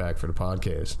 6-pack for the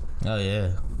podcast, Oh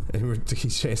yeah. and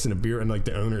he's chasing a beer, and like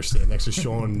the owner's standing next to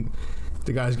Sean.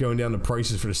 The guy's going down the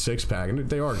prices for the 6-pack, and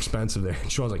they are expensive there.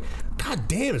 And Sean's like, God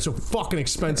damn, it's so fucking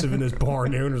expensive in this bar.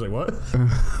 And the owner's like, what?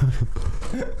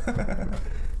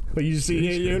 But you see,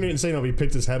 the owner didn't say no. He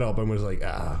picked his head up and was like,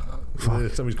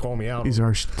 Fuck. Somebody's calling me out. These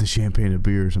are the champagne of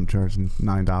beers. I'm charging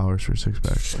 $9 for a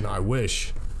 6-pack. No, I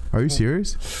wish. Are you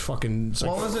serious? Fucking. It's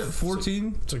like, What was it?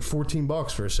 14? It's like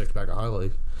 $14 for a 6-pack of High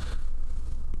Life.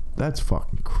 That's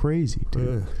fucking crazy,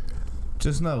 dude. Yeah.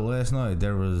 Just know, last night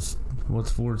there was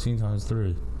what's 14 times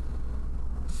 3?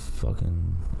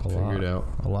 Fucking a Figure lot. it out.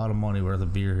 A lot of money worth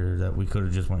of beer here that we could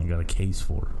have just went and got a case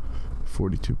for.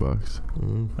 $42.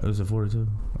 Mm-hmm. It was a 42.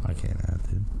 I can't add,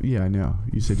 dude. Yeah, I know.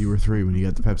 You said you were 3 when you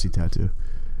got the Pepsi tattoo.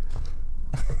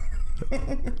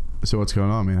 So what's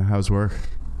going on, man? How's work?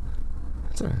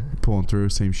 It's all right. Pulling through,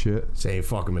 same shit. Same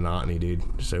fucking monotony, dude.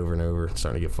 Just over and over. It's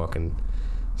starting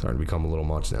to become a little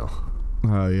much now.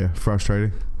 Oh yeah,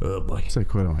 frustrating. Oh boy. It's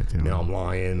like, what am I doing? Now I'm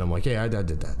lying. I'm like, yeah, I did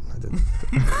that. I did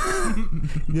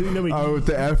that. Oh, with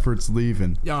the effort's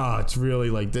leaving. It's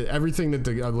really like everything that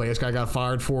the last guy got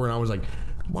fired for, and I was like,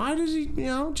 why does he,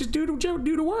 just do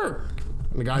the work?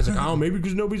 And the guy's like, oh, maybe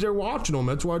because nobody's there watching him.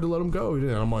 That's why I had to let him go. And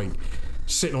I'm like,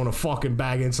 sitting on a fucking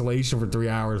bag of insulation for 3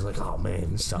 hours, like, oh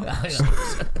man, this sucks.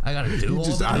 I gotta do all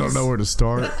this. I don't know where to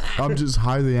start. I'm just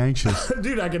highly anxious.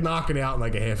 Dude, I could knock it out in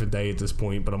like a half a day at this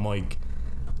point, but I'm like,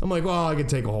 well, I could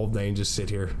take a whole day and just sit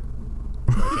here.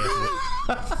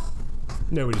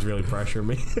 Nobody's really pressuring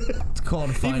me. It's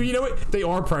called fine. You know what? They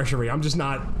are pressuring me. I'm just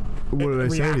not What did I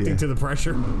say to reacting you? to the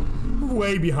pressure.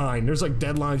 Way behind. There's like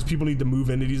deadlines. People need to move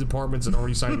into these apartments and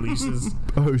already signed leases.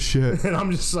 Oh shit! And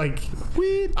I'm just like,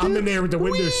 I'm in there with the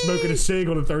window smoking a cig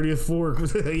on the 30th floor.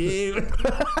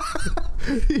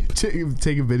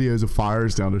 Taking videos of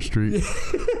fires down the street.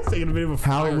 Taking a video of a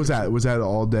fire. How was that? Was that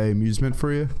all day amusement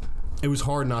for you? It was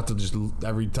hard not to just,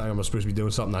 every time I was supposed to be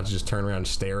doing something, not to just turn around and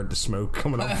stare at the smoke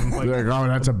coming up from like, Oh,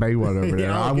 that's a big one over there.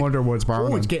 Yeah, I wonder what's oh,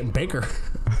 burning. it's getting bigger.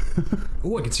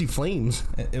 Oh, I can see flames.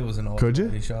 It was an old Could you?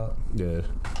 lady shop. Yeah.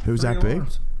 It was that big?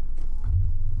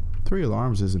 3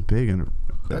 alarms isn't big, and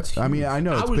That's I mean, I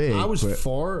know it's big. I was but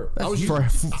far. I was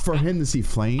for him to see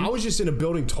flames. I was just in a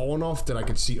building tall enough that I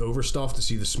could see over stuff to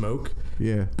see the smoke.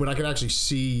 Yeah, But I could actually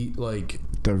see like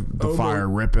the fire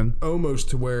ripping.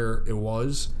 almost to where it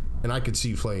was, and I could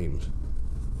see flames.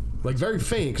 Like very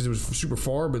faint because it was super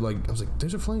far, but like I was like,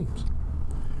 "There's a flames,"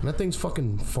 and that thing's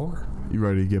fucking far. You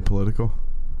ready to get political?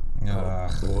 Oh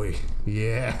boy,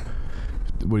 yeah.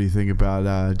 What do you think about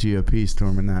GOP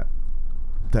storming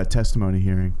that testimony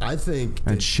hearing? I think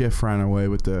And Schiff ran away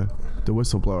with the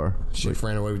whistleblower. Schiff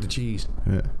ran away with the cheese.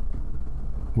 Yeah.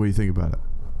 What do you think about it?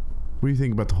 What do you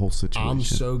think about the whole situation? I'm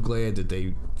so glad that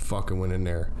they fucking went in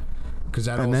there, because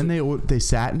that. And also, then they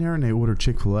sat in there and they ordered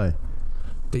Chick-fil-A.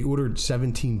 they ordered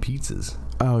 17 pizzas.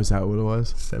 Oh, is that what it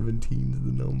was? 17 is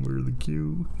the number of the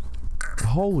queue.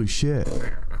 Holy shit.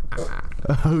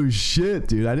 Oh shit,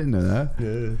 dude. I didn't know that.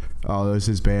 Yeah. Oh, this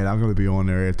is bad. I'm going to be on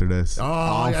there after this. Oh,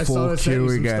 I saw that sent you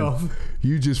some stuff.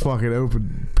 You just fucking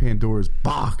opened Pandora's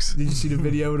box. Did you see the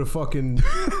video of the fucking...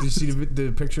 Did you see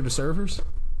the picture of the servers?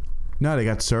 No, they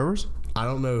got servers? I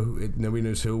don't know. Nobody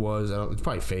knows who it was. It's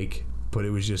probably fake. But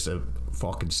it was just a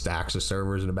fucking stacks of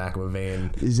servers in the back of a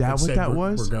van. Is that what that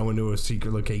was? We're going to a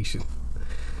secret location.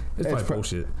 It's probably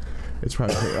bullshit. It's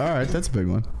probably... All right, that's a big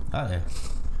one. Oh, yeah.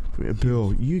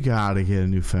 Bill, you got to get a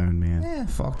new phone, man. Yeah,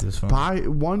 fuck this phone. Buy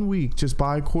 1 week, just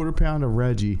buy a quarter pound of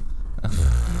Reggie.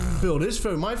 Bill, this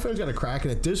phone, my phone's got a crack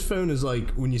in it. This phone is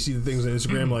like when you see the things on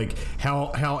Instagram, like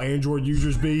how Android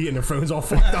users be, and their phone's all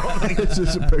fucked up. Like, It's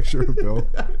just a picture of Bill.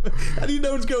 how do you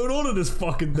know what's going on in this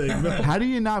fucking thing, man? How do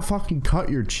you not fucking cut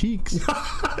your cheeks?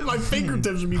 My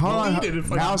fingertips would be Hold on, bleeding.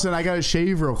 If Allison, I got to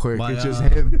shave real quick. My, It's just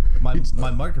him.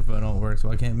 My microphone don't work,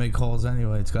 so I can't make calls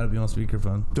anyway. It's got to be on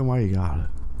speakerphone. Don't worry, you got it.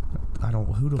 I don't.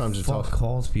 Who the fuck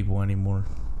calls people anymore?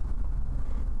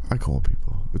 I call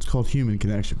people. It's called human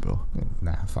connection, Bill.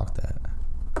 Nah, fuck that.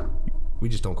 we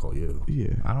just don't call you.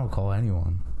 Yeah. I don't call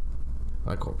anyone.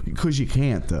 I call people. Because you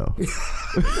can't, though.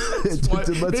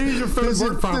 Maybe your phone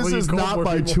work properly. This is not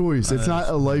by choice. It's not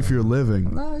a life you're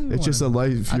living. No, It's just a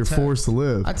life you're forced to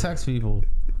live. I text people.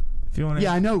 If you want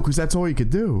Yeah, I know, because that's all you could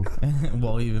do.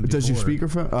 Well, even Does your before.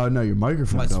 speakerphone? Oh, no, your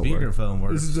microphone My don't work. speakerphone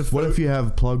works. This is the What if you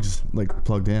have plugs, like,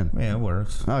 plugged in? Yeah, it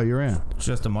works. Oh, you're in. It's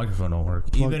just the microphone don't work.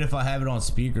 Even if I have it on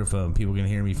speakerphone, people can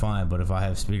hear me fine. But if I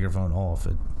have speakerphone off,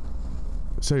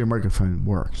 So your microphone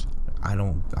works. I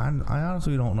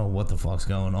honestly don't know what the fuck's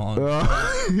going on.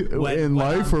 In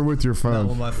life or with your phone? No,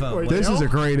 with my phone. Wait, This is a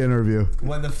great interview.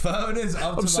 When the phone is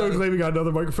up to I'm so glad we got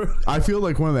another microphone. I feel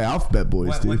like one of the alphabet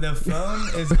boys, dude. when the phone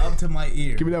is up to my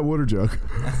ear. Give me that water jug.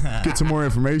 Get some more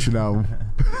information out.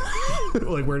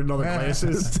 Like we're in another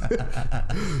classes.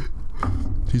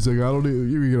 He's like, I don't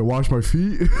need. You gonna wash my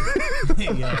feet?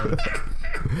 Yeah.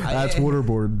 That's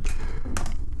waterboard.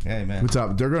 Hey man, What's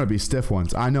up? They're gonna be stiff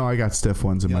ones. I know I got stiff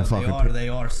ones in my fucking. They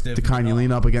are stiff. The kind you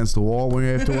lean up against the wall when you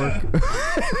have to work.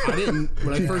 I didn't.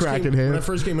 When I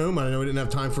first came home, I know I didn't have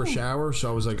time for a shower,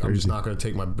 so I was like, I'm just not going to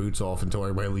take my boots off until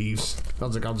everybody leaves. I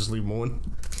was like, I'll just leave them on.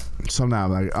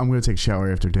 Sometimes I'm gonna take a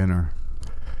shower after dinner,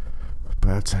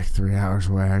 but it's like 3 hours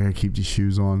away. I gotta keep these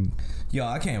shoes on. Yo,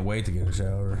 I can't wait to get a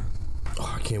shower.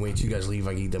 Oh, I can't wait till you guys leave.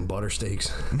 I can eat them butter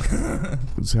steaks.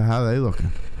 So how are they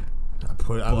looking?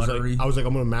 I was like,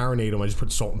 I'm gonna marinate them. I just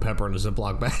put salt and pepper in a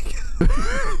Ziploc bag.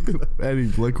 Any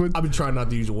liquid? I've been trying not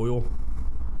to use oil,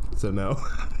 so no.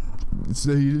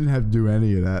 So you didn't have to do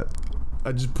any of that.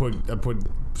 I put salt,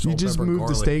 You just pepper, and moved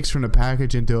the garlic. steaks from the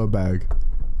package into a bag.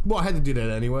 Well, I had to do that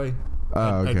anyway.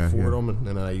 Oh, okay. I poured them, and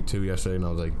then I ate 2 yesterday, and I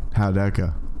was like, How'd that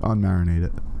go? Unmarinate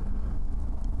it.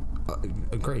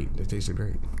 Great. It tasted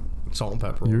great. Salt and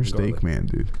pepper. You're a and garlic. steak man,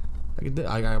 dude.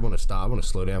 I want to stop. I want to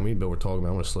slow down. Me and Bill were talking about.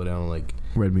 I want to slow down on like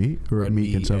Red meat or red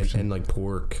meat consumption? and like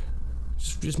pork.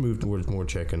 Just move towards more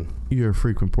chicken. You're a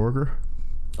frequent porker.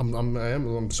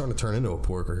 I'm starting to turn into a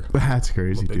porker. That's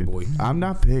crazy, I'm a big dude. boy. I'm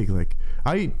not big. Like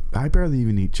I barely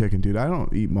even eat chicken, dude. I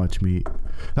don't eat much meat.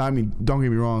 I mean, don't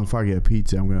get me wrong. If I get a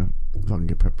pizza, I'm gonna fucking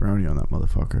get pepperoni on that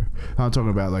motherfucker. I'm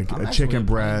talking about like I'm a actually chicken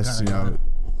breast, you know.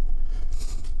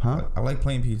 Huh? I like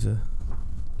plain pizza.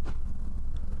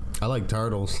 I like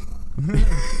turtles.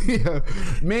 Yeah,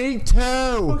 me too.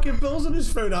 Fucking Bill's on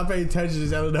his phone, not paying attention.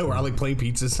 Just out of nowhere. I like plain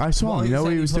pizzas. I saw him. You know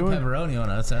what he was doing? Pepperoni on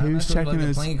us. He was checking like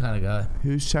his plain kind of guy. He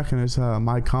was checking his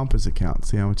My Compass account,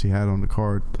 see how much he had on the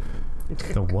card.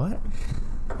 The what?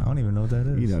 I don't even know what that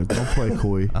is. You know, don't play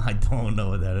coy. I don't know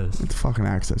what that is. It's a fucking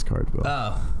access card, Bill.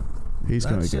 Oh, He's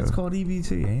gonna go. It's called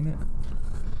EBT, ain't it?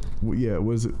 Well, yeah.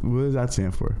 What does that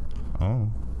stand for? Oh,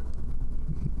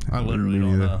 I literally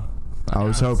don't know. I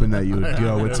was hoping that you would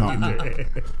go with something.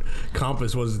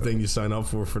 Compass was the thing you sign up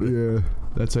for the Yeah,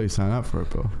 that's how you sign up for it,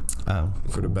 Bill. Oh,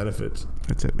 for the benefits.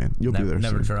 That's it, man. You'll be there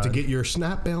Never soon. tried. To get your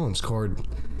Snap Balance card.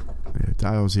 Yeah,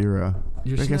 dial 0.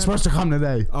 It's supposed to come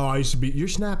today. Oh, I used to be. Your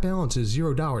Snap Balance is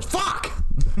 $0. Fuck!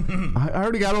 I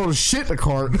already got all the shit in the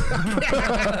cart.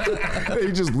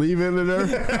 You just leave it in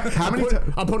there. How many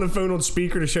times? I'm putting the phone on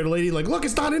speaker to show the lady, like, look,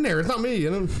 it's not in there. It's not me.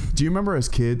 You know? Do you remember as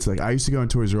kids? Like, I used to go in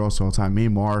Toys R Us all the time. Me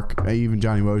and Mark, even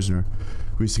Johnny Wosner.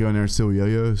 We used to go in there and steal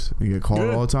yo-yos and get caught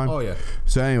all the time. Oh, yeah.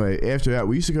 So anyway, after that,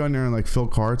 we used to go in there and like fill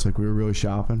carts like we were really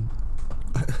shopping.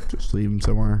 Just leave them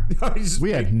somewhere.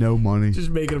 We had no money.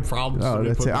 Just making a problem. Oh,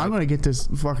 that's it. I'm going to get this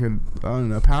fucking, I don't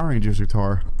know, Power Rangers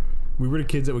guitar. We were the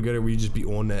kids that would go there. We'd just be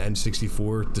on the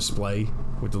N64 display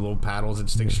with the little paddles that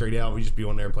stick straight out. We'd just be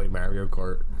on there playing Mario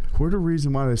Kart. We're the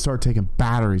reason why they started taking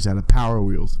batteries out of Power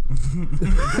Wheels.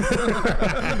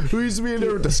 We used to be in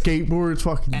there with the skateboards,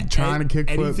 fucking trying to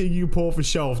kickflip. Anything you pull off a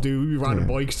shelf, dude. We'd be riding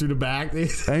bikes through the back.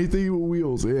 Anything with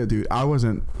wheels. Yeah, dude.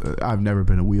 I've never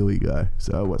been a wheelie guy,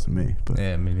 so it wasn't me. But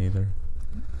yeah, me neither.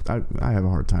 I have a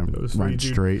hard time riding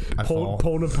straight.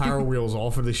 Pulling the Power Wheels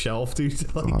off of the shelf,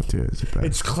 dude. Like, Oh, dude,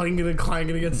 it's clanging and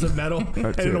clanging against the metal.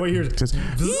 And then all you hear is just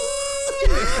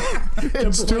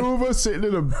it's two of us sitting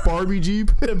in a Barbie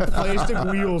Jeep. the plastic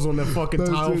wheels on the fucking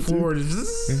tile floor.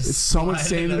 It's someone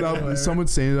standing up. Someone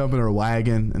standing up in her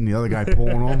wagon, and the other guy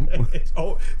pulling them.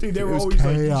 Oh, dude, they were was always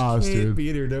chaos, like, you can't dude. be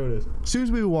in here doing this. As soon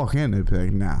as we would walk in, they'd be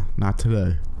like, "Nah, not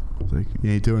today." I was like,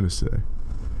 "You ain't doing this today,"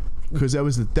 because that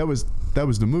was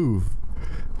the move.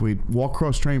 We'd walk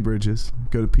across train bridges,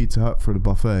 go to Pizza Hut for the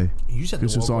buffet. You just had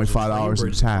This to was walk only across the train $5 in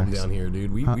bridge to come tax. down here,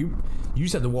 dude. You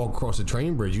just had to walk across the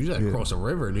train bridge. You just had to cross a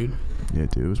river, dude. Yeah,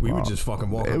 dude, it was We wild. would just fucking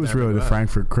walk. It up was there really and the back.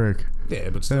 Frankfurt Creek. Yeah,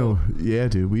 but still, Yeah,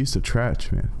 dude, we used to trash,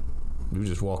 man. we would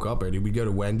just walk up there, dude. We'd go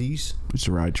to Wendy's. We used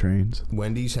to ride trains.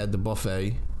 Wendy's had the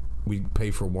buffet. We'd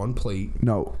pay for one plate.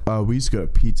 No, we used to go to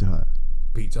Pizza Hut.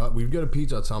 Pizza Hut. We'd go to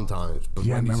Pizza Hut sometimes. But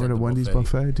Yeah, Wendy's remember had the Wendy's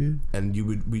buffet, dude? And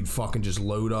we'd fucking just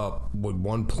load up with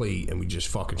one plate and we'd just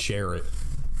fucking share it.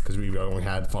 Because we only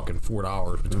had fucking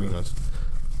 $4 between us.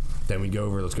 Then we'd go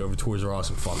over, let's go over to Toys R Us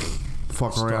and fuck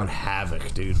around. start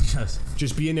havoc, dude.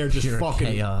 Just be in there, just Pure fucking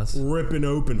chaos. ripping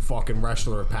open fucking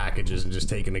wrestler packages and just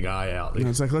taking the guy out. And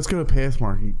it's like, let's go to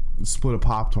Pathmark and split a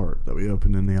Pop-Tart that we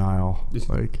opened in the aisle.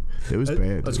 Like, it was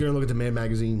bad. Let's dude. go and look at the Man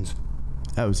magazines.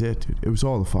 That was it, dude. It was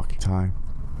all the fucking time.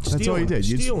 That's all you did.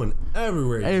 Stealing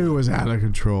everywhere. It was out of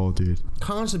control, dude.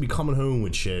 Constantly coming home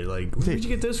with shit. Like, where'd you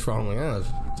get this from? Like,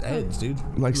 it's Ed's, dude.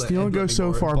 Like, stealing Ed goes so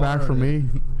let me far borrow back for me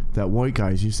that white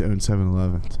guys used to own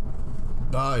 7-Elevens.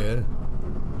 Oh, yeah.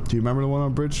 Do you remember the one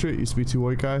on Bridge Street? Used to be 2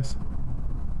 white guys?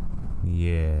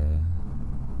 Yeah.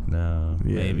 No.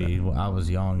 Yeah, maybe. no. Well, I was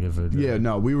young. If it. Yeah,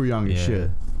 no, we were young as Yeah.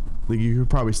 shit. Like, you could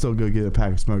probably still go get a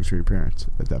pack of smokes for your parents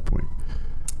at that point.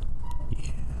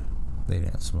 Yeah. They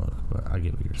didn't smoke, but I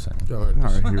get what you're saying. All right,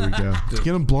 All right, here we go. Just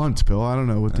get them blunts, Bill. I don't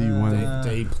know. What do you want?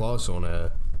 Day plus on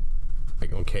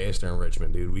like on Castor in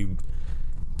Richmond, dude.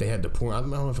 They had the porn. I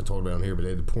don't know if I told about it on here, but they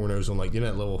had the pornos on, like, you know,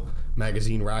 that little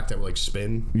magazine rack that would like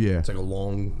spin. Yeah. It's like a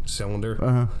long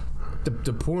cylinder. The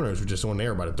pornos were just on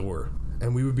there by the door,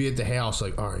 and we would be at the house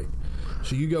like, all right.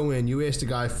 So you go in, you ask the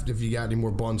guy if you got any more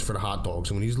buns for the hot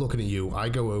dogs, and when he's looking at you, I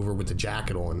go over with the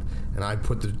jacket on, and I'd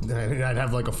I'd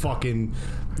have like a fucking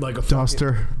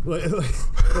Duster.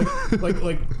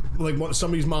 like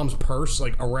somebody's mom's purse,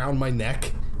 like around my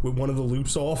neck with one of the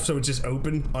loops off, so it's just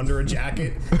open under a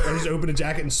jacket. I just open a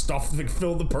jacket and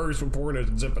fill the purse with pornos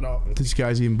and zip it up. Did you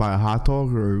guys even buy a hot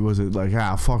dog, or was it like,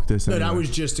 fuck this? No, Anyway? that was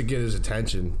just to get his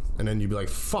attention, and then you'd be like,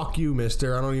 "Fuck you,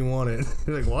 mister! I don't even want it."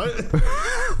 You're like,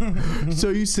 "What?" So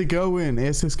you used to go in,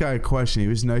 ask this guy a question. He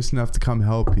was nice enough to come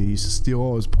help you. He used to steal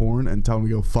all his porn and tell him to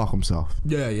go fuck himself.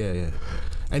 Yeah.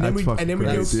 And then That's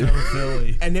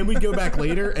we'd go back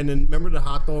later, and then remember the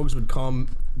hot dogs would come,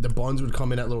 the buns would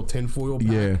come in that little tinfoil pack.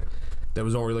 Yeah. that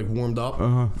was already like warmed up.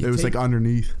 It was like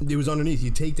underneath. It was underneath.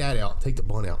 You take that out, take the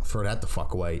bun out, throw that the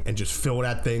fuck away, and just fill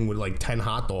that thing with like 10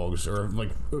 hot dogs, or like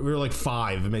we were like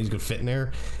 5. Maybe could fit in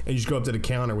there, and you just go up to the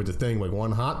counter with the thing like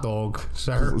 1 hot dog,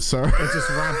 sir. It's just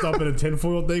wrapped up in a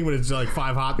tinfoil thing, but it's like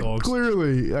 5 hot dogs.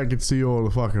 Clearly, I could see all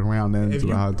the fucking round ends of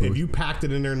the hot dogs. If you packed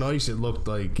it in there nice, it looked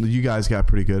like you guys got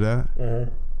pretty good at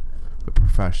it. The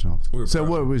professionals. So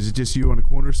what was it? Just you on the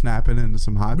corner snapping into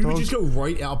some hot dogs? We would just go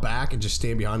right out back and just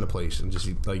stand behind the place and just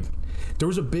eat, like, there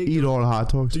was a big eat all the hot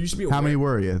dogs. There used to be how many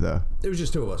were you though? It was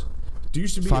just 2 of us. There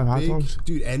used to be 5 a big, hot dogs,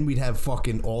 dude, and we'd have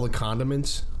fucking all the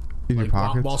condiments in your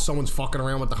pockets while someone's fucking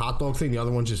around with the hot dog thing. The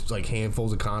other one's just like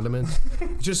handfuls of condiments,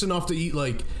 just enough to eat.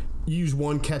 Like, use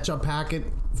 1 ketchup packet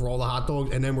for all the hot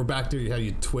dogs, and then we're back there. How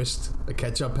you twist a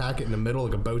ketchup packet in the middle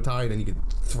like a bow tie, and then you could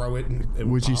throw it. And it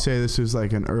would you say this was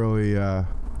like an early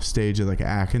stage of like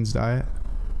Atkins diet?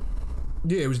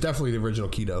 Yeah, it was definitely the original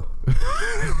keto.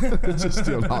 Just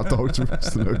stealing hot dogs from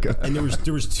Stonecold. And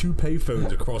there was 2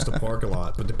 payphones across the parking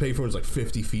lot, but the payphone was like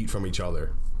 50 feet from each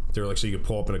other. They were like, so you could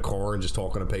pull up in a car and just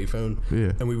talk on a payphone.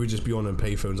 Yeah. And we would just be on them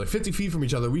payphones like 50 feet from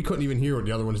each other. We couldn't even hear what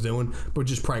the other one's doing, but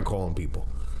just prank calling people.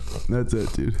 That's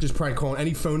it, dude. Just prank calling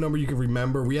any phone number you could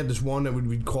remember. We had this one that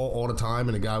we'd call all the time,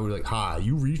 and the guy would be like, "Hi,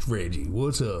 you reached Reggie.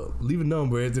 What's up? Leave a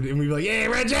number." And we'd be like, "Yeah,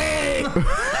 Reggie!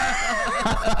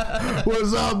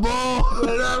 What's up, boy?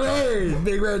 What's up, hey?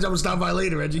 Big Reg, I'm gonna stop by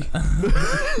later, Reggie."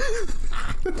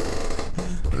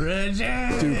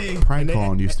 Reggie! Dude, prank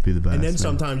calling used to be the best. And then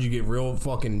sometimes you get real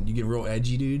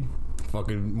edgy, dude.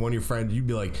 Fucking one of your friends, you'd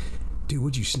be like, "Dude,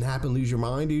 would you snap and lose your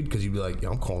mind, dude?" Because you'd be like,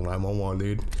 "Yo, I'm calling 911,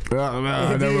 dude."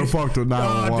 I never fucked with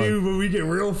 911. Oh, dude, but we get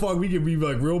real we could be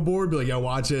like real bored. Be like, "Yo,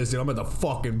 watch this, dude. I'm about to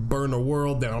fucking burn the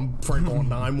world down. I'm prank calling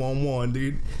 911,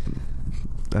 dude."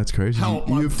 That's crazy. Help!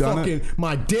 You've done it.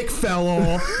 My dick fell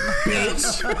off,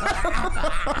 bitch.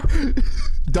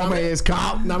 Dumbass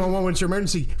cop. 911, what's your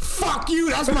emergency? Fuck you.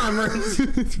 That's my emergency.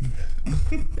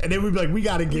 And then we'd be like, "We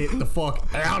gotta get the fuck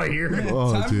out of here."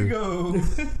 Oh, Time dude. to go.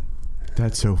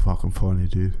 That's so fucking funny,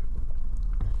 dude.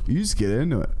 You just get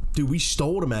into it. Dude, we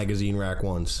stole a magazine rack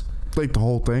once. Like the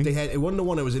whole thing? It wasn't the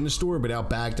one that was in the store, but out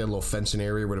back, that little fencing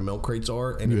area where the milk crates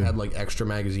are, and it had like extra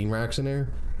magazine racks in there.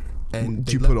 And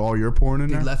did you put all your porn in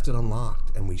there? They left it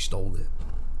unlocked, and we stole it.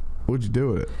 What'd you do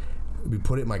with it? We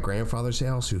put it in my grandfather's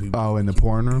house. In the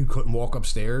porn room? He couldn't walk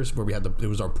upstairs where we had it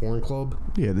was our porn club.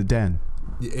 Yeah, the den.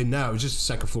 And no, it was just the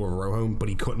second floor of a row home, but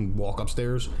he couldn't walk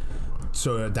upstairs.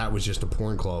 So that was just a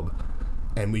porn club.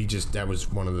 And that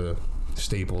was one of the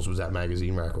staples, was that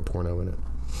magazine rack with porno in it.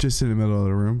 Just in the middle of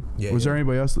the room? Yeah. Was there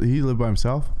anybody else? He lived by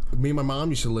himself? Me and my mom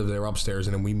used to live there upstairs,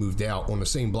 and then we moved out on the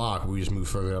same block. We just moved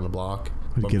further down the block.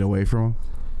 Get away from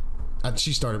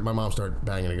him? My mom started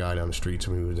banging a guy down the street,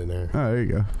 so we moved in there. Oh, there you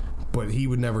go. But he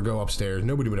would never go upstairs.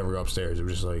 Nobody would ever go upstairs. It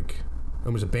was just like, it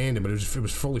was abandoned, but it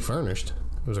was fully furnished.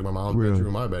 It was like my mom's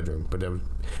bedroom, my bedroom. But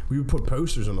we would put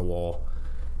posters on the wall,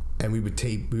 and we would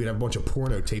have a bunch of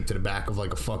porno taped to the back of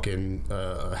like a fucking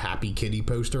Happy Kitty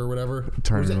poster or whatever.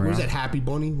 Turn it around. Was that Happy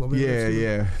Bunny?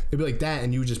 Yeah. It'd be like that,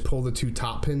 and you would just pull the 2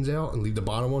 top pins out and leave the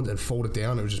bottom ones and fold it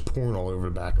down. It was just porn all over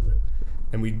the back of it.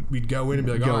 And we'd go in and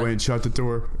be like, go in, shut the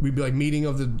door. We'd be like, meeting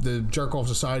of the jerk off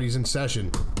societies in session,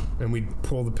 and we'd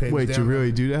pull the pins. Wait, down. did you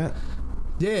really do that?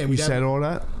 Yeah, and you said all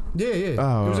that? Yeah.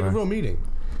 Oh, it was like a real meeting.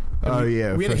 And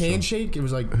we had a handshake. It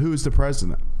was like, who was the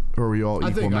president? Or were we all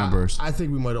equal members? I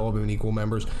think we might have all been equal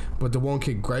members. But the one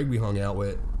kid, Greg, we hung out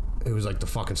with, it was like the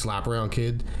fucking slap around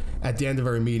kid. At the end of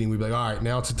every meeting, we'd be like, all right,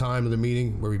 now it's the time of the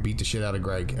meeting where we beat the shit out of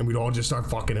Greg, and we'd all just start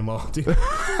fucking him up, dude.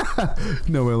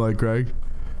 No way like Greg.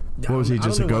 What was he,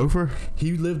 just a gopher?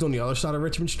 He lived on the other side of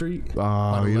Richmond Street.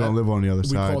 Oh, you don't live on the other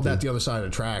side. We called that the other side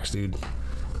of the tracks, dude.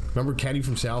 Remember Kenny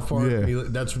from South Park? Yeah. We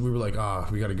were like,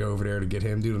 we got to go over there to get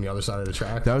him, dude, on the other side of the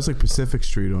track. That was like Pacific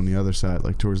Street on the other side,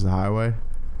 like towards the highway.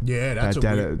 Yeah, that's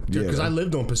because yeah. I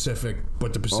lived on Pacific,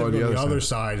 but the Pacific on the other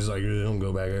side is like, don't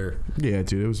go back there. Yeah,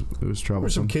 dude, it was trouble.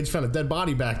 Some kids found a dead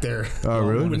body back there. Oh,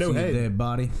 really? With No head. Dead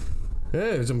body.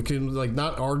 Yeah, some kid, like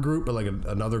not our group, but like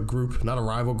another group, not a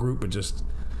rival group, but just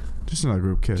another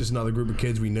group of kids. Just another group of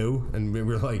kids we knew, and we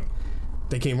were like,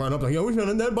 they came running up like, yo, we found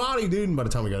a dead body, dude. And by the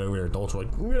time we got over there, adults were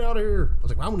like, get out of here. I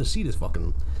was like, well, I want to see this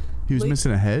fucking. He was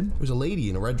missing a head? It was a lady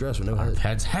in a red dress with no head.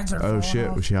 Heads are Oh shit,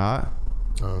 off. was she hot?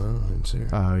 I don't know, I didn't see her.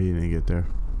 Oh, you didn't get there.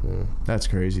 Yeah. That's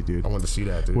crazy, dude. I wanted to see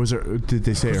that, dude. Was there? Did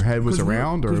they say her head was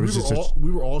around, or was it?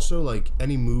 We were also like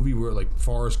any movie. We were like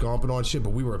Forrest Gump and all that shit, but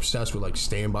we were obsessed with like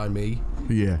Stand By Me.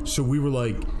 Yeah. So we were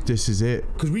like, this is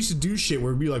it. Because we used to do shit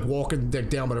where we'd be like walking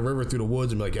down by the river through the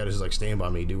woods and be like, yeah, this is like Stand By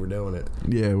Me, dude. We're doing it.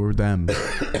 Yeah, we're them.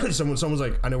 Someone's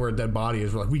like, I know where a dead body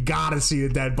is. We're like, we gotta see a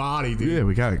dead body, dude. Yeah,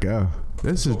 we gotta go.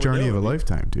 This is a journey of a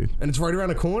lifetime, dude. And it's right around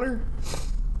the corner.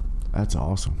 That's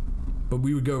awesome. But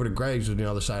we would go over to Greg's on the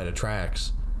other side of the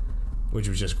tracks, which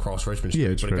was just across Richmond Street.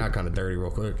 Yeah, but it got kind of dirty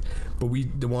real quick. But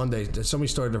the one day somebody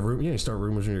started a room. You start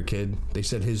rumors when you're a kid. They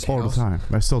said his all house. the time.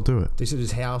 I still do it. They said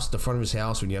his house, the front of his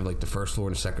house, when you have like the first floor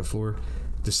and the second floor,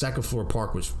 the second floor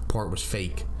part was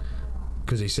fake,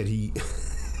 because they said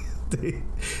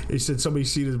they said somebody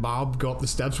seen his mom go up the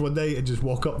steps one day and just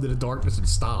walk up into the darkness and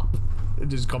stop and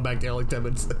just come back down like 10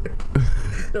 minutes later.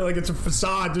 They're like, it's a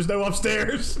facade. There's no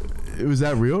upstairs. Was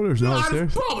that real? There's no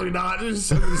upstairs? Probably not. There's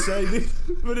something to say, dude.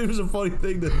 But it was a funny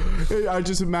thing to. I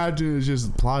just imagine it's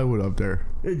just plywood up there.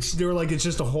 They were like, it's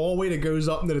just a hallway that goes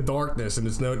up into the darkness, and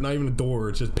it's not even a door.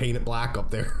 It's just painted black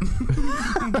up there.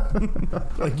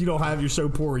 Like, you're so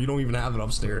poor, you don't even have it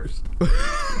upstairs.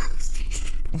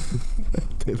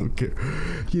 They don't care.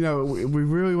 You know, we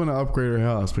really want to upgrade our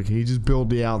house, but can you just build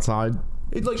the outside?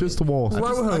 It's like just the walls.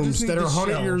 Row homes that are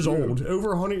 100 years old, Yeah.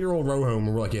 over 100-year-old row home,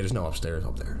 and we're like, yeah, there's no upstairs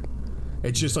up there.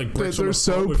 It's just like bricks They're on the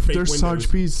front with fake windows.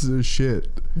 such pieces of shit.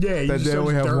 Yeah, that they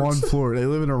only have dirt. one floor. They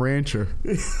live in a rancher.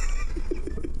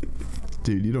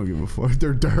 Dude, you don't give a fuck.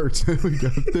 They're dirt.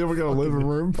 They ever got a living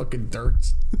room. Fucking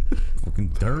dirts. Fucking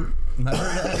dirt. Remember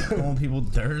that? Calling people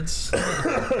dirts.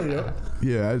 Yeah.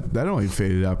 Yeah, that only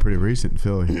faded out pretty recent in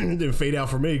Philly. It didn't fade out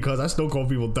for me because I still call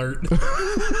people dirt.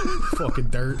 Fucking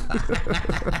dirt.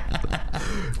 I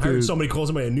heard somebody call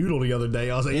somebody a noodle the other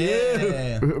day. I was like,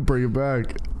 yeah. Bring it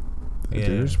back. Yeah.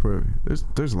 Dude,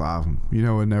 there's a lot of them. You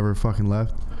know what never fucking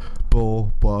left?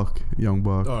 Bull, Buck, Young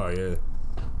Buck. Oh, yeah.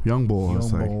 Young Bull.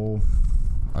 Young Bull.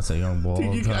 I say Young Bull.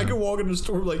 Dude, I can walk in the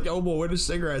store like, yo, boy, where the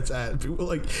cigarettes at?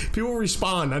 People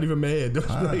respond, not even mad.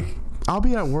 Like, I'll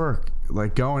be at work,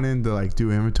 like going in to like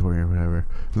do inventory or whatever.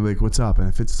 They're like, "What's up?" And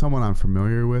if it's someone I'm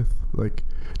familiar with, like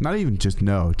not even just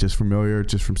familiar,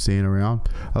 just from seeing around,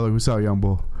 I'm like, "What's up, Young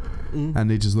Bull?" And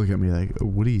they just look at me like,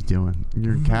 "What are you doing?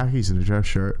 You're in khakis and a dress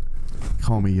shirt.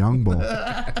 Call me Young Bull."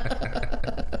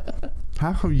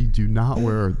 How come you do not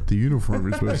wear the uniform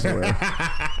you're supposed to wear?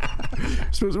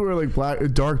 You're supposed to wear like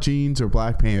dark jeans or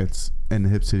black pants and a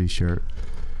Hip City shirt.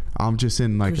 I'm just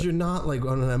in like. Because you're not like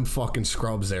one of them fucking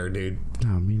scrubs there, dude.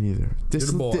 No, me neither. You're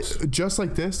the boss. Just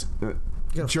like this. You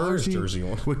got a jersey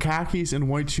on. With khakis and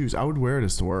white shoes. I would wear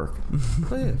this to work.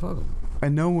 Oh, yeah, fuck them.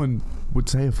 And no one would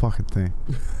say a fucking thing.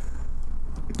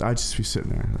 I'd just be sitting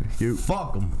there like, you.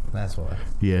 Fuck them. That's why.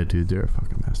 Yeah, dude, they're a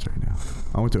fucking mess right now.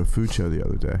 I went to a food show the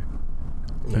other day.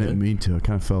 I didn't mean to. I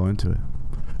kind of fell into it.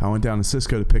 I went down to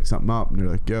Cisco to pick something up, and they're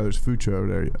like, "Yo, there's a food show over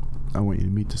there. I want you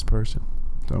to meet this person."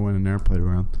 So I went in there, played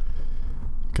around,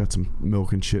 got some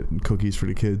milk and shit and cookies for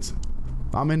the kids.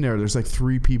 I'm in there. There's like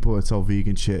 3 people that sell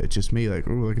vegan shit. It's just me. Like,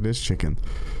 oh, look at this chicken.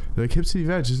 They're like, Hip City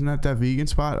Veg, isn't that vegan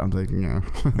spot? I'm like, no,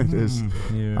 it is.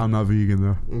 Yeah. I'm not vegan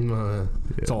though. Nah,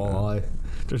 it's all a lie.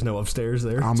 There's no upstairs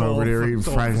there. I'm over there eating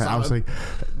Frank. I was like,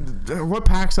 what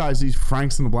pack size these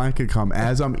Franks in the blanket come?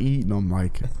 As I'm eating them,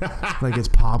 like it's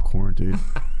popcorn, dude.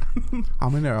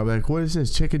 I'm in there. I'm like, what is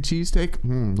this? Chicken cheesesteak?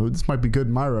 This might be good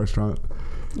in my restaurant.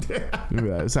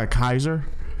 Is that Kaiser?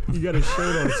 You got a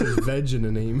shirt on that says veg in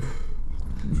the name.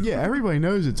 Yeah, everybody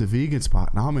knows it's a vegan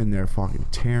spot, and I'm in there fucking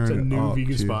tearing It's a it new up,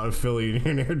 vegan dude. spot in Philly, and you're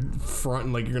in there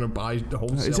fronting like you're gonna buy the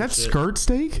whole. Is that skirt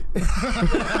steak? Is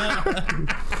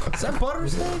that butter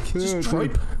steak? Just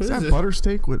tripe. Is that butter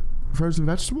steak with frozen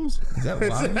vegetables? Is that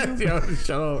wagyu? Yeah,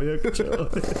 shut up. Yeah, shut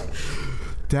up.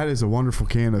 That is a wonderful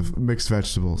can of mixed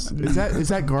vegetables. Is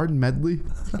that garden medley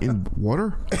in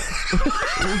water?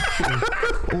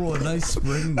 Oh, a nice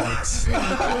spring mix.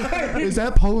 Is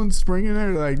that Poland Spring in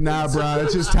there? Like, nah, bro,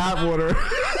 it's just tap water.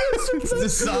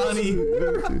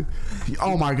 Dasani.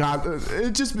 Oh my god!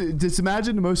 Just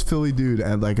imagine the most Philly dude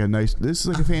at like a nice. This is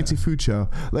like a fancy food show.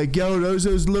 Like, yo, those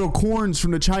little corns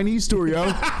from the Chinese store, yo.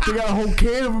 They got a whole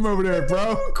can of them over there,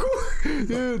 bro.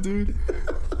 Yeah, dude.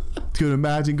 Dude,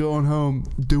 imagine going home,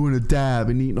 doing a dab,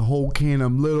 and eating a whole can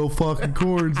of them little fucking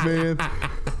corns, man.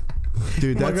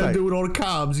 Dude, What am I that's gonna like, do with all the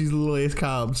cobs? These little ass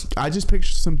cobs. I just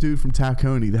pictured some dude from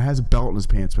Tacony that has a belt in his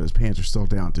pants, but his pants are still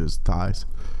down to his thighs.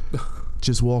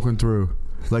 Just walking through.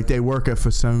 Like they work at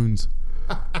Fasone's.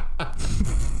 Or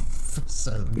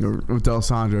Del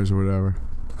Sandro's or whatever.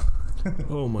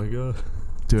 Oh my god.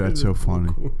 Dude, that's so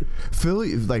funny.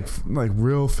 Philly, like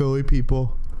real Philly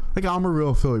people. Like, I'm a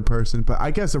real Philly person, but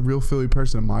I guess a real Philly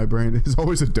person in my brain is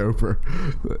always a doper.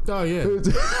 Oh yeah.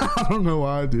 I don't know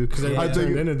why, dude. Because I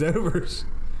think into dopers.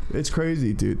 It's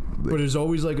crazy, dude. But there's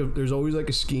always like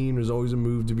a scheme. There's always a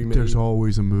move to be made. There's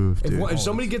always a move, dude. If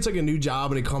somebody gets like a new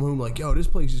job and they come home like, yo, this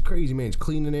place is crazy, man. It's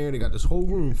clean in there. They got this whole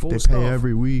room full of stuff. They pay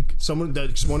every week. One of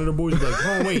the boys will be like,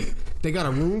 oh wait, they got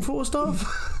a room full of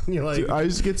stuff. And you're like, dude, I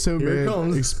just get so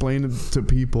mad explaining to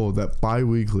people that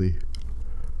bi-weekly,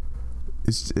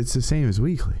 it's the same as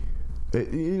weekly.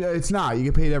 It's not. You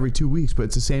get paid every 2 weeks, but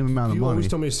it's the same amount of money. You always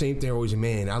tell me the same thing. Always,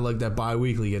 man, I like that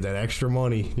bi-weekly. Get that extra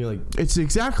money. You're like, it's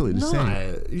exactly the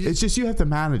same. It's just you have to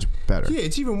manage better. Yeah,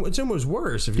 it's almost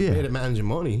worse if you're paid at managing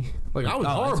money. Like I was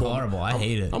horrible. It's horrible. I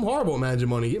hate it. I'm horrible at managing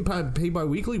money. Getting paid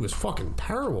bi-weekly was fucking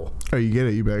terrible. Oh, you get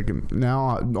it. You back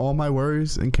now. All my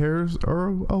worries and cares are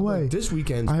away. Like this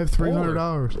weekend, I have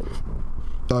 $300.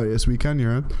 Oh, this weekend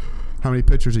you're in. How many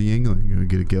pitchers of Yingling you gonna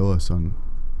get a Gillis on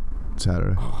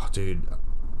Saturday? Oh, dude,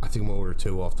 I think I'm gonna order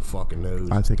 2 off the fucking nose.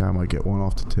 I think I might get 1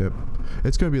 off the tip.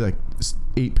 It's gonna be like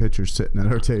 8 pitchers sitting at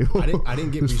our table. I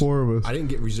didn't get. There's 4 of us. I didn't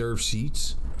get reserved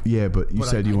seats. Yeah, but you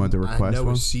said you wanted to request one. I know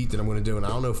a seat that I'm gonna do, and I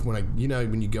don't know if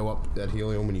when you go up at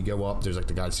Helium, when you go up, there's like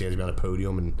the guy stands behind a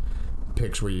podium and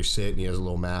picks where you sit, and he has a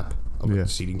little map of like the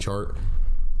seating chart.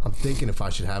 I'm thinking if I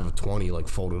should have a 20 like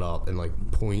folded up and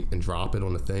like point and drop it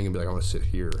on the thing and be like, I want to sit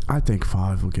here. I think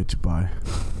 5 will get you by.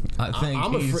 I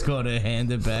think he's going to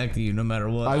hand it back to you no matter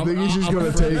what. I think he's just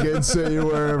going to take it and sit you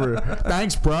wherever.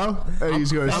 Thanks, bro. And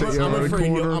he's going to sit you over the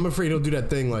corner. I'm afraid he'll do that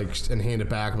thing like and hand it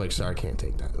back. I'm like, sorry, I can't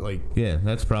take that. Like, yeah,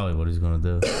 that's probably what he's going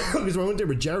to do. Because when I went there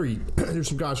with Jerry, there's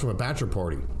some guys from a bachelor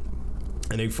party,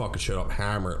 and they fucking showed up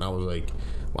hammered, and I was like,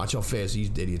 watch how fast these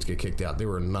idiots get kicked out. They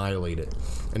were annihilated.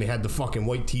 And they had the fucking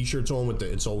white t-shirts on with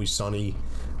the It's Always Sunny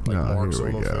like marks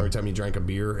on them for every time you drank a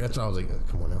beer. That's why I was like,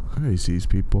 come on now. I hate these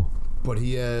people. But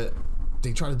they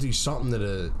tried to do something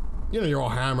to you're all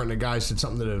hammered, and the guy said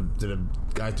something to the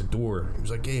guy at the door. He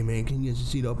was like, hey man, can you get your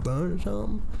seat up front or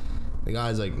something? The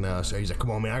guy's like, no. So he's like,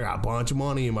 come on man, I got a bunch of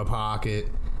money in my pocket.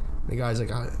 And the guy's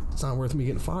like, it's not worth me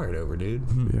getting fired over, dude.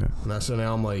 Yeah. And so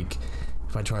now I'm like,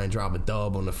 if I try and drop a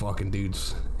dub on the fucking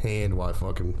dude's hand while I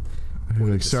fucking... You're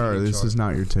like, sir, this is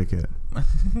not your ticket.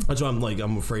 That's why I'm like,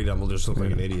 I'm afraid I'm just look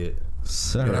like an idiot.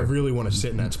 Sir. And I really want to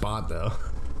sit in that spot, though.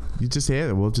 You just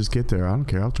we'll just get there. I don't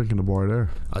care. I'll drink in the bar there.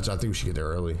 I think we should get there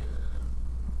early.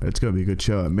 It's going to be a good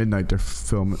show. At midnight,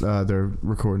 they're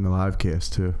recording the live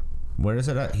cast, too. Where is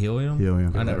it at? Helium?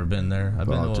 Helium. I've never been there. I've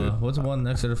been to, what's the one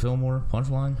next to the Fillmore?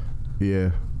 Punchline?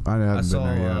 Yeah. I haven't been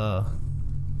there yet.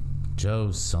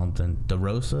 Joe something.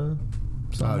 DeRosa?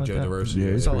 Oh, Joe DeRosa.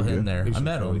 Yeah, I saw him there. I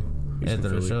met him after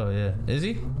the show, yeah. Is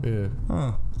he? Yeah.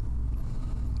 Huh.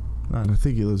 Nice. I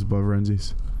think he lives above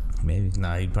Renzi's. Maybe.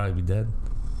 Nah, he'd probably be dead.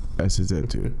 That's his it,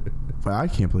 dude. But I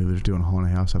can't believe they're doing a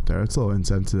haunted house up there. It's a little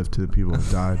insensitive to the people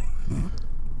who died.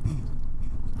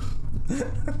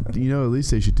 At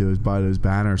least they should do is buy those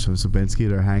banners from Sabinski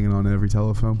that are hanging on every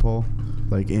telephone pole,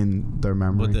 like in their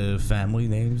memory. With the family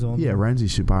names on them? Yeah, Renzi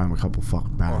should buy him a couple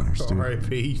fucking banners, dude.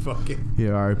 R.I.P. fucking.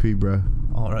 Yeah, R.I.P. bro.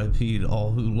 R.I.P. to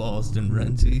all who lost in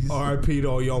Renzi's. R.I.P. to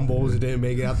all young boys that didn't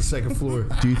make it out the second floor.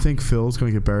 Do you think Phil's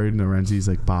going to get buried in the Renzi's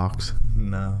like box?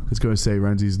 No. It's going to say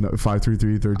Renzi's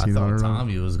 533-1300. I thought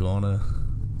Tommy was going to.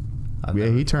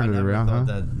 He turned it around, huh?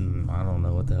 I don't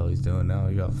know what the hell he's doing now.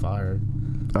 He got fired.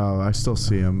 Oh, I still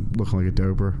see him looking like a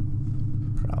doper.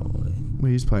 Probably.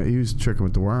 Well, he's playing. He was tricking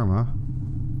with the worm, huh?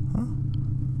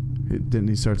 Didn't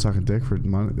he start sucking dick for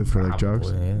money for like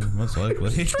drugs? Yeah, most likely.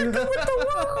 Tricking with the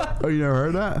worm. Oh, you never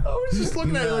heard that? I was just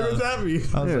looking at it like, what's that mean?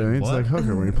 It's like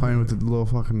hooker when you're playing with the little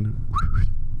fucking.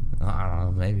 I don't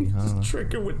know, maybe. I don't know.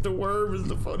 Tricking with the worm is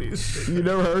the funniest thing. You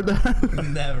never heard that?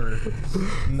 Never.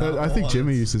 I think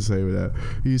Jimmy used to say that.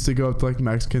 He used to go up to like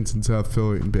Mexicans in South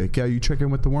Philly and be like, yeah, you tricking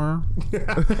with the worm?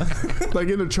 Like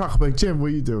in the truck, I'm like, Jim, what are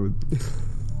you doing?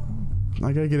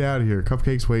 I gotta get out of here.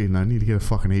 Cupcake's waiting. I need to get a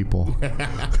fucking 8-ball.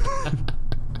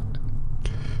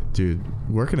 Dude,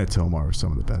 working at Tomar was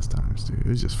some of the best times, dude. It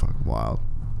was just fucking wild.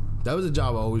 That was a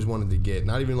job I always wanted to get.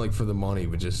 Not even like for the money,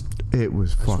 but just it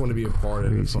was. I just want to be a part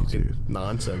of the fucking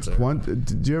nonsense.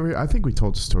 Did you ever? I think we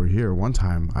told the story here. One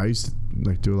time, I used to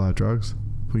like do a lot of drugs.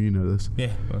 Well, you know this.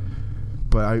 Yeah.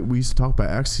 But we used to talk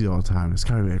about ecstasy all the time. This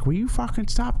guy would be like, "Will you fucking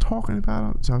stop talking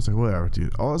about it?" So I was like, "Whatever,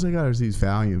 dude. All I got is these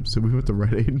Valiums." So we went to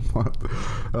Red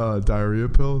 8 diarrhea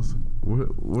pills.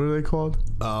 What are they called?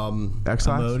 X-Lax?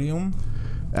 Imodium.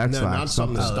 X-Lax. No, not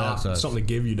something to stop. Something to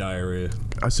give you diarrhea.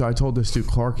 So I told this dude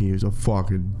Clark, he was a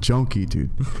fucking junkie,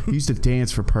 dude. He used to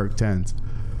dance for Perk 10s.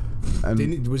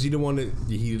 And was he the one that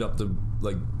you heated up a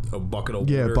bucket of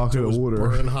water? Yeah, a bucket of water.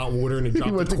 Burning hot water, and he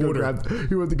dropped the quarter.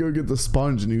 He went to go get the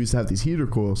sponge, and he used to have these heater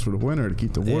coils for the winter to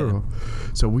keep the water off.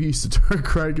 So we used to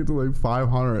crank it to like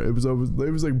 500. It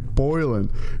was like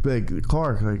boiling. Be like,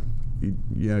 Clark, like,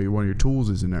 one of your tools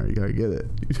is in there. You gotta get it.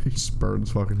 He just burned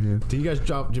his fucking hand. Did you guys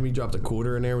Jimmy dropped a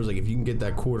quarter in there? It was like, if you can get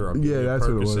that quarter up. Yeah, that's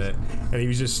what it was. And he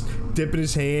was just dipping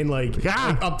his hand like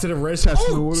up to the wrist.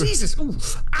 Oh, Jesus. Ooh,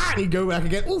 and he'd go back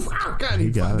again. Ooh, God.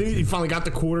 And he finally got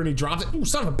the quarter and he dropped it. Ooh,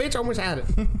 son of a bitch, I almost had it.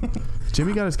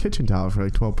 Jimmy got his kitchen towel for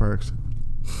like 12 perks.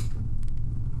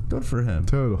 Good for him.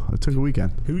 Total. It took a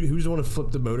weekend. Who's the one who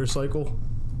flipped the motorcycle?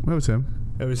 That was him.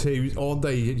 It was he. All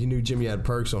day he knew Jimmy had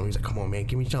perks on. He's like, come on, man,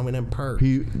 give me some of them perks.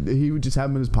 He would just have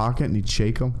them in his pocket and he'd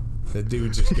shake them. The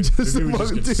dude just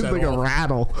gets like a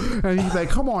rattle. And he's like,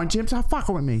 come on, Jim, stop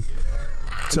fucking with me.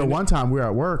 So one time we were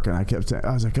at work and I kept saying,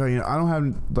 I was like, I don't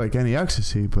have like any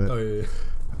ecstasy, but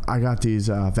I got these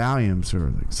Valiums or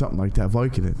like something like that,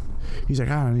 Vicodin. He's like,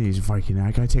 I don't need these Vicodin.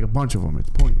 I gotta take a bunch of them. It's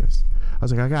pointless. I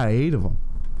was like, I got 8 of them.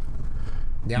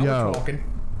 Now we're talking.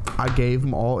 I gave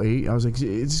him all 8. I was like,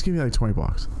 just give me like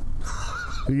 $20.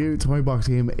 He gave me $20.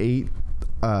 Gave him 8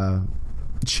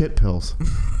 shit pills.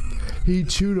 He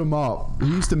chewed them up. He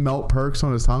used to melt perks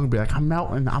on his tongue and be like, I'm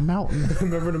melting.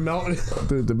 Remember the melting?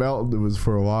 Dude, the melting was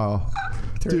for a while.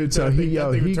 Dude, so he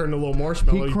turned a little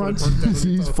marshmallow. He crunches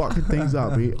these fucking things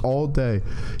up all day.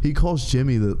 He calls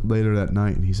Jimmy later that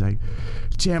night and he's like,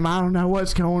 Jim, I don't know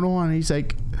what's going on. He's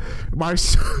like, my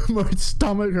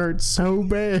stomach hurts so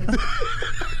bad.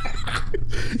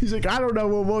 He's like, I don't know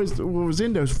what was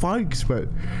in those fikes, but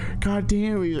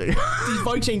goddamn, he's like, these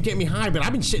fikes ain't getting me high, but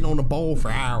I've been sitting on the bowl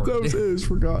for hours. That was it. It's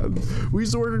forgotten. We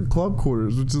used to work in club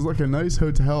quarters, which is like a nice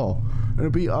hotel, and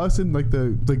it'd be us in like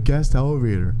the guest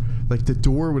elevator. Like the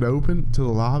door would open to the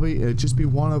lobby, and it'd just be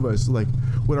one of us, like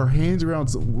with our hands around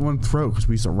one throat, because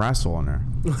we used to wrestle in there.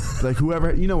 Like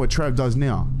whoever, you know what Trev does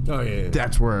now. Oh yeah.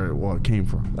 That's where it came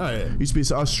from. Oh yeah. It used to be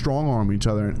us strong arm each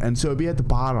other, and so it'd be at the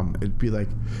bottom. It'd be like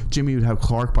Jimmy would have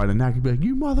Clark by the neck. He'd be like,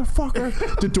 "You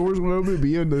motherfucker!" The doors would open. We'd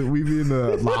be in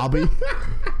the lobby.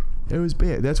 It was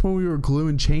bad. That's when we were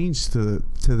gluing chains to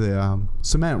the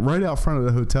cement right out front of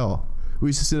the hotel. We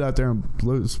used to sit out there and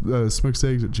blow, smoke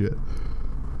cigs and shit.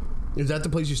 Is that the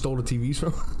place you stole the TVs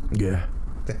from? Yeah.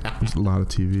 There's a lot of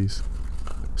TVs.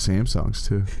 Samsungs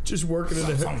too. Just working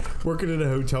in a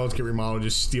hotel to get remodeled,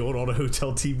 just stealing all the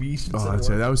hotel TVs. Oh, I'd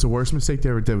say that was the worst mistake they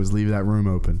ever did, was leave that room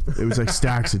open. It was like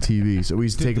stacks of TVs. So we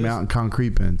used to take them out in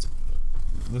concrete bins.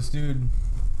 This dude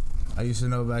I used to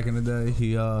know back in the day,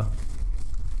 he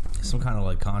some kind of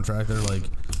like contractor, like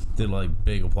did like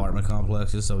big apartment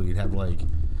complexes, so he'd have like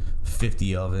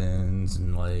 50 ovens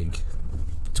and like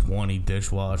 20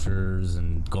 dishwashers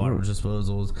and garbage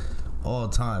disposals all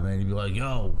the time, man. He'd be like,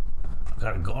 yo, I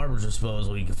got a garbage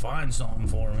disposal, you can find something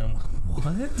for me. I'm like,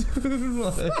 what?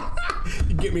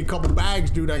 You get me a couple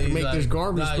bags, dude, I can make this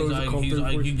garbage disposal. He's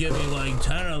like, you give me like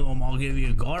 10 of them, I'll give you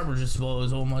a garbage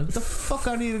disposal. I'm like, what the fuck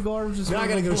I need a garbage disposal? Now I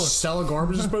gotta go sell a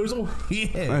garbage disposal?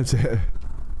 Yeah. That's it.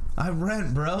 I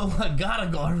rent, bro. I got a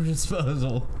garbage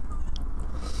disposal.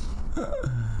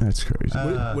 That's crazy.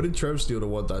 What did Trev steal to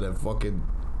one time? That fucking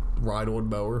ride-on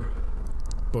mower,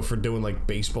 but for doing like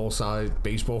baseball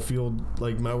field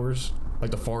like mowers,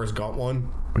 like the Forrest Gump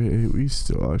one. We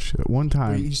stole shit. One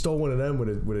time he stole one of them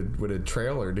with a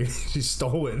trailer, dude. He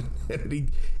stole it and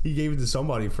he gave it to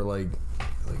somebody for like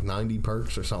 90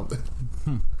 perks or something.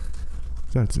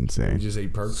 That's insane. He just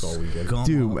ate perks all weekend.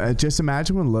 Dude, just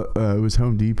imagine when it was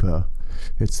Home Depot.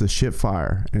 It's the shit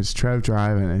fire. It's Trev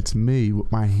driving. It's me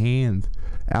with my hand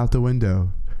out the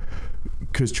window,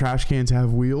 because trash cans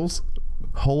have wheels,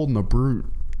 holding a Brute,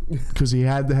 because he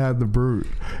had to have the Brute.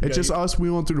 It's just us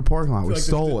wheeling through the parking lot. We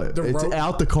stole it. It's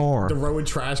out the car. The row of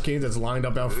trash cans that's lined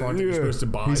up out front that you're supposed to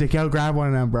buy. He's like, yo, grab one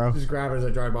of them, bro. Just grab it as I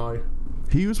drive by.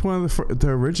 He was one of the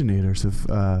originators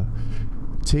of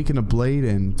taking a blade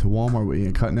into Walmart with you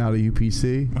and cutting out a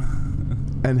UPC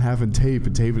and having tape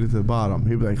and taping it to the bottom.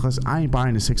 He'd be like, listen, I ain't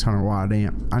buying the 600 watt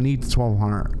amp. I need the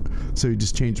 1200. So he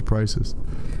just changed the prices.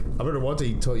 I remember one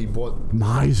day he bought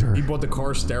miser. He bought the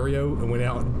car stereo and went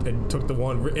out and took the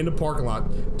one in the parking lot,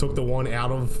 took the one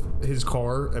out of his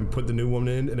car and put the new one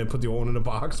in, and then put the old one in the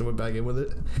box and went back in with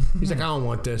it. He's like, I don't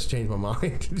want this. Changed my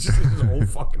mind. It's just his old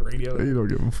fucking radio. You don't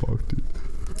give a fuck, dude.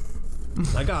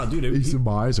 Like, oh, dude, he's a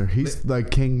miser. He's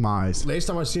like King Mize. Last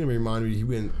time I seen him, he reminded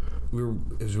me. It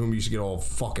was when we used to get all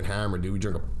fucking hammered,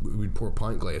 dude. We'd pour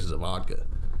pint glasses of vodka.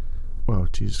 Oh,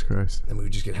 Jesus Christ! And we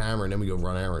would just get hammered, and then we go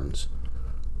run errands.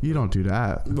 You don't do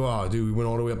that. Oh, dude, we went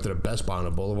all the way up to the Best Buy on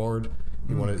the Boulevard.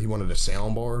 He wanted a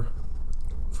sound bar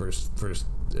for his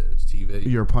TV.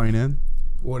 You're a pint in.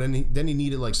 Well, then he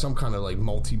needed like some kind of like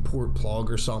multi-port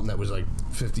plug or something that was like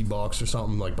 $50 or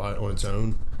something, like buy it on its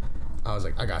own. I was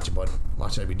like, I got you, bud.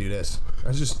 Watch me do this.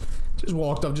 I just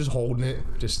walked up, just holding it,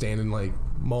 just standing like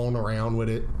mulling around with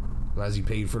it as he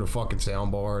paid for the fucking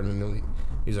sound bar, and then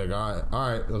He's like, all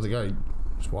right. I was like, all right,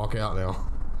 just walk out now.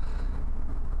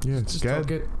 Yeah, it's just good.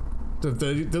 tuck it. The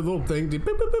little thing, boop,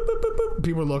 boop, boop, boop, boop, boop.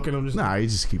 People are looking. I'm just you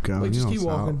just keep going. like, just You keep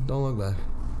don't walking. stop. Don't look back.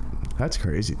 That's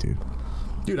crazy, dude.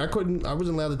 Dude, I wasn't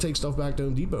allowed to take stuff back to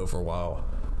Home Depot for a while.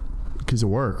 Because of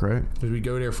work, right? Because we'd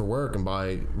go there for work and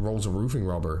buy rolls of roofing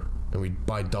rubber, and we'd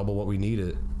buy double what we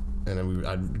needed, and then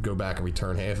I'd go back and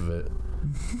return half of it,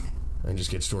 and just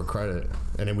get store credit.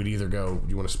 And then we'd either go,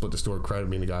 you want to split the store credit?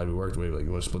 Me and the guy we worked with, like,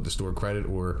 you want to split the store credit,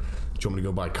 or do you want me to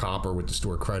go buy copper with the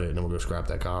store credit, and then we'll go scrap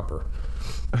that copper.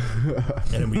 And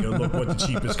then we go look what the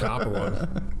cheapest copper was.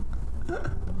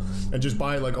 And just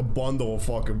buy like a bundle of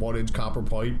fucking 1-inch copper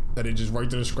pipe that it just right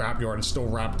to the scrapyard. It's still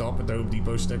wrapped up with the Home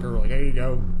Depot sticker. Like, there you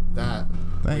go.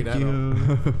 Thank that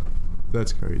you.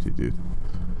 That's crazy, dude.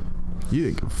 You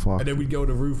didn't give a fuck. And then we'd go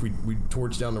to the roof. We'd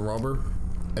torch down the rubber,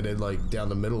 and then like down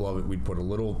the middle of it, we'd put a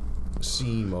little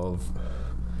seam of.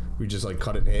 We'd just like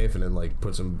cut it in half and then like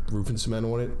put some roofing cement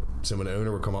on it. So when the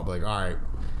owner would come up like, all right,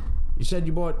 you said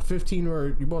you bought 15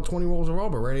 or you bought 20 rolls of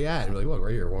rubber. Where are they at? And we're like, look,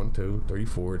 right here. 1, 2, 3,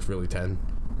 4. It's really 10.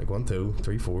 Like 1, 2,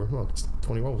 3, 4. Well, it's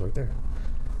 20 rolls right there.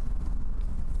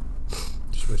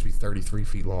 It's supposed to be 33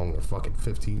 feet long or fucking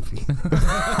 15 feet.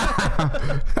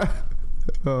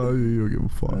 Oh, you don't give a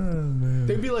fuck.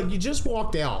 They'd be like, you just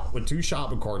walked out with 2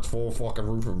 shopping carts full of fucking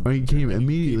roofing. You came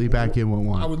immediately back in with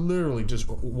one. I would literally just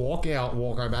walk out,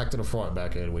 walk right back to the front,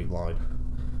 back in, wait in line.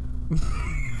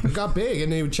 It got big,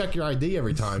 and they would check your ID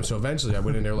every time. So eventually, I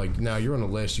went in there like, "No, you're on the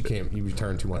list. You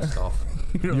return too much stuff."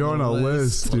 You're on a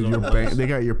list, dude. They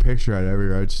got your picture at every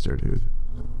register, dude.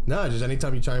 No, just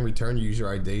anytime you try and return, you use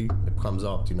your ID. It comes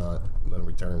up. Do not let them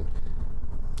return.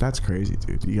 That's crazy,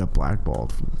 dude. You got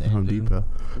blackballed from Home Depot.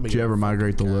 Did you ever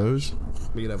migrate to Lowe's?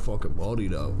 Look at that fucking body,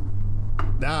 though.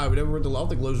 Nah, we never went to Lowe's. I don't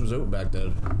think Lowe's was open back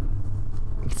then.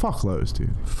 Fuck Lowe's,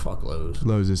 dude. Fuck Lowe's.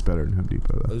 Lowe's is better than Home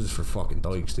Depot, though. Lowe's is for fucking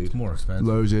dykes, dude. It's more expensive.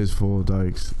 Lowe's is full of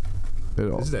dykes.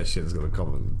 This is that shit that's gonna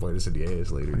come and bite us in the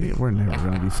ass later. Yeah, we're never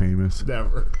gonna be famous.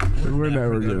 Never. We're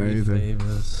never getting anything.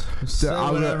 Say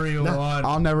whatever you want.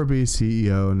 I'll never be a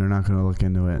CEO, and they're not gonna look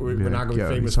into it. We're not gonna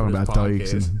be famous talking for this about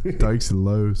dykes and dykes and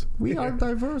Lowe's. We are a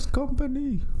diverse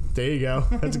company. There you go.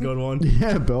 That's a good one.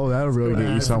 Yeah, Bill, that'll really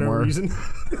get you somewhere. For no reason.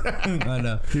 I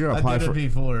know. You're gonna apply for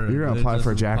before. You're gonna apply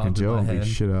for Jack and Jill and be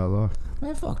shit out of luck.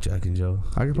 Man, fuck Jack and Jill.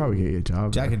 I could probably get you a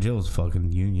job. Jack and Jill's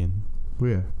fucking union.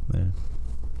 Yeah.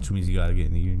 Which means you gotta get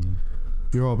in the union.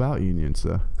 You're all about unions,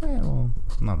 though. Yeah, well,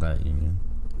 not that union.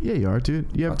 Yeah, you are,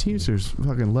 dude. You have Teamsters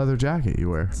fucking leather jacket you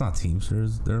wear. It's not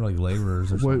Teamsters. They're like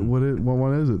laborers or something. What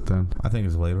one is it then? I think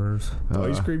it's laborers.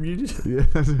 Ice cream union? Yeah,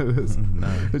 it is.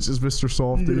 No. It's just Mr.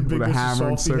 Softy with a hammer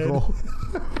and sickle.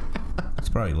 It's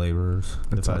probably laborers.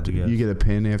 If I had to guess. You get a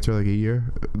pin after like a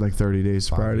year? Like 30 days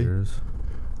sobriety? 5 years.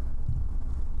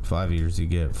 5 years you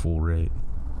get full rate.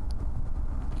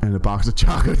 And a box of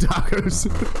Choco Tacos.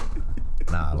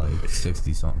 Nah, like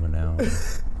 60 something an hour.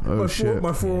 Oh, shit. My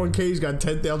 401k's got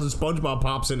 10,000 SpongeBob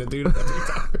pops in it, dude.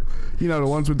 You know, the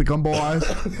ones with the gumball eyes?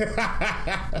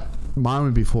 Mine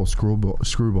would be full of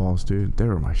screwballs, dude. They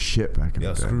were my shit back in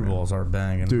the day. Screwballs are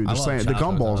banging. Dude, the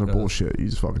gumballs are bullshit. You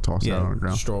just fucking toss that on the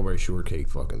ground. Strawberry shortcake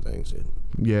fucking things, dude.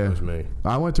 Yeah. That was me.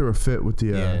 I went through a fit with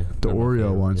the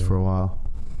Oreo ones for a while.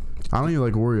 I don't even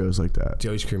like Oreos like that.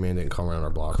 The ice cream man didn't come around our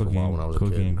block for a while when I was a kid.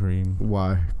 Cookie and cream.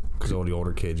 Why? Because all the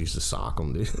older kids used to sock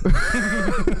them, dude.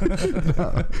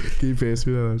 Nah, can you pass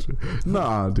me that?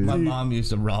 Nah, dude. My mom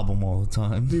used to rob them all the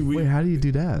time. Dude, wait, how do you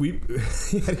do that?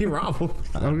 How do you rob them?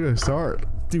 I'm gonna start.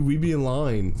 Dude, we'd be in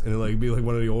line, and it'd be like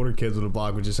one of the older kids on the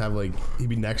block would just have like, he'd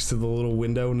be next to the little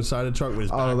window on the side of the truck with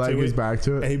his back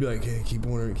to it. And he'd be like, hey, keep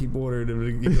ordering. And he'd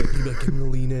be like, get him to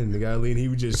lean in. The guy lean, he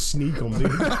would just sneak them,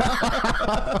 dude.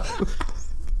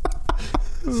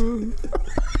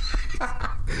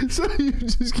 So you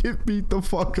just get beat the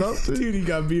fuck up, dude. Dude, he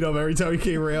got beat up every time he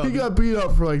came around. He got beat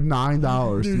up for like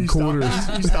 $9 in quarters.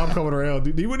 He stopped coming around,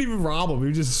 dude. He wouldn't even rob him. He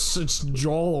would just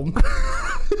draw him.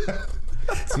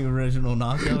 It's the original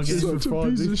knockout game. Such a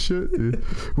piece of shit, dude.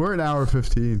 We're an hour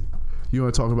 15. You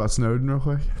want to talk about Snowden real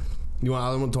quick? I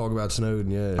want to talk about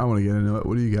Snowden, yeah. I want to get into it.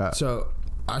 What do you got? So,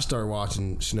 I started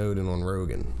watching Snowden on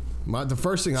Rogan. The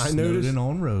first thing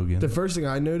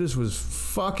I noticed was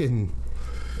fucking...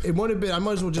 It might have been... I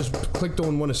might as well just clicked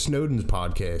on one of Snowden's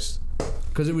podcasts.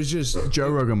 Because it was just... Joe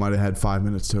Rogan might have had 5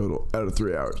 minutes total out of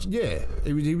 3 hours. Yeah.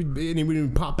 He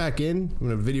would pop back in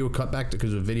when a video cut back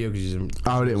because of a video.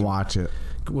 I didn't watch it.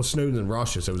 Well, Snowden's in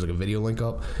Russia, so it was like a video link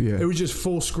up. Yeah. It was just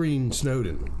full screen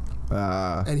Snowden.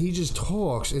 And he just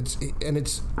talks. It's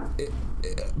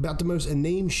about the most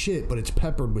inane shit, but it's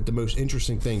peppered with the most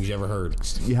interesting things you ever heard.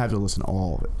 You have to listen to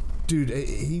all of it. Dude,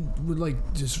 he would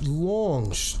like this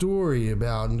long story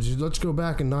about, let's go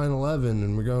back in 9/11,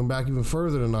 and we're going back even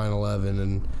further to 9/11,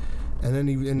 and then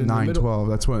he in 9/12.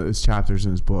 That's one of his chapters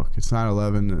in his book. It's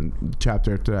 9/11, and the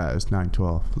chapter after that is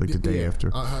 9/12, like the day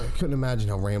after. I couldn't imagine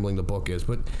how rambling the book is,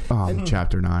 but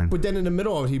chapter 9. But then in the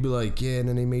middle of it, he'd be like, yeah, and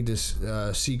then they made this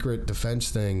secret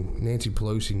defense thing. Nancy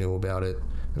Pelosi knew about it,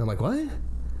 and I'm like, what?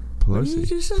 Pelosi. What did you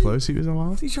just say? Pelosi was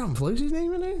involved. Is he dropping Pelosi's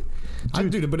name in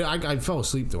there? But I fell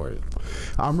asleep during it.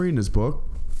 I'm reading his book.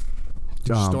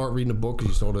 Did you start reading the book because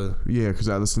you saw the? Yeah, because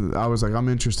I listened. I was like, I'm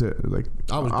interested. Like,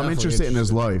 I'm interested in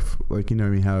his life. Like, you know what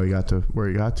I mean? How he got to where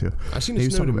he got to. I seen the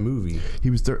Snowden movie. He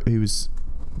was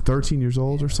 13 years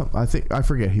old or something. I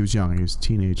forget. He was young. He was a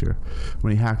teenager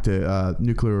when he hacked a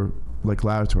nuclear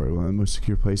laboratory, one of the most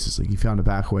secure places. Like, he found a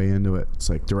back way into it. It's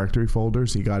like directory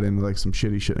folders. He got into like some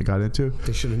shit he shouldn't have got into.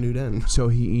 They should have knew then. So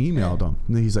he emailed him,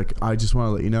 and he's like, I just want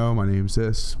to let you know my name's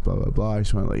this, blah blah blah. I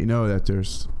just want to let you know that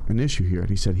there's an issue here. And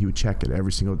he said he would check it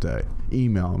every single day,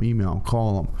 email him,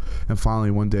 call him. And finally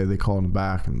one day they called him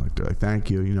back, and they're like, thank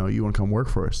you, you want to come work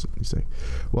for us? And he's like,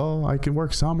 well, I can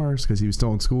work summers, because he was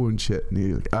still in school and shit. And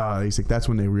he's like, that's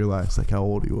when they realized like how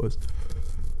old he was.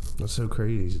 That's so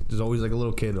crazy. There's always like a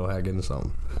little kid that'll hack into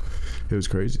something. It was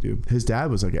crazy, dude. His dad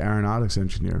was like an aeronautics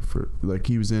engineer for like,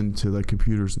 he was into like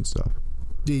computers and stuff.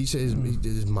 Yeah, he said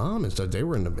his mom and stuff, they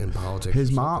were in politics.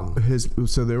 His mom,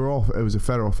 so they were all, it was a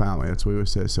federal family. That's what he always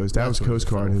says. So his dad was Coast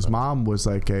Guard. His mom was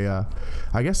like a,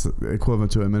 I guess the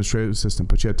equivalent to an administrative assistant,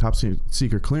 but she had top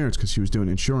secret clearance because she was doing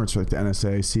insurance for like the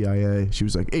NSA, CIA. She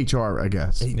was like HR, I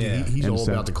guess. He's all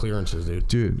about the clearances, dude.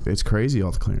 Dude, it's crazy,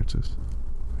 all the clearances.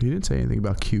 He didn't say anything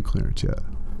about Q clearance yet.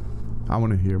 I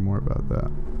want to hear more about that.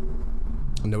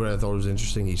 You know what I thought was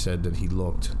interesting? He said that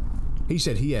he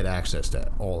said he had access to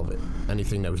all of it.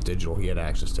 Anything that was digital, he had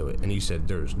access to it. And he said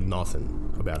there's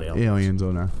nothing about aliens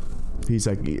on there. He's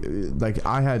like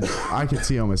I could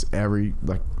see almost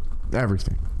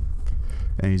everything.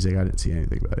 And he's like, I didn't see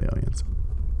anything about aliens.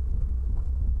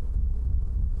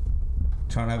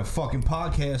 Trying to have a fucking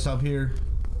podcast up here.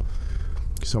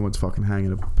 Someone's fucking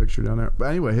hanging a picture down there. But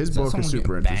anyway, his book is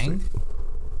super interesting.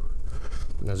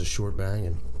 That's a short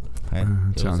banging.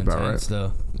 Sounds about right.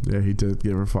 Though. Yeah, he did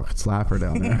give her a fucking slapper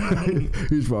down there.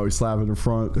 He's probably slapping the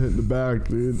front, hitting the back,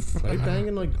 dude. Are you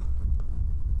banging like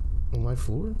on my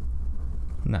floor?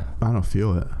 No. I don't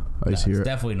feel it. I just hear it. It's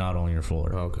definitely not on your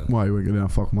floor. Oh, okay. Why, you were going to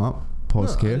fuck him up?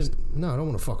 Post-cast? No, I don't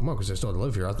want to fuck them up because they still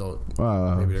live here. I thought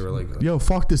maybe they were like... Yo,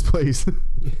 fuck this place.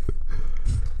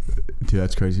 Dude,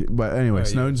 that's crazy. But anyway,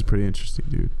 Snowden's pretty interesting,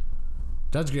 dude.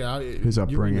 That's good. His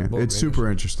upbringing. It's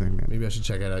super interesting, man. Maybe I should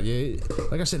check it out. Yeah,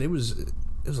 like I said, it was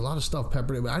a lot of stuff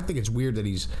peppered in. But I think it's weird that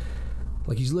he's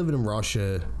living in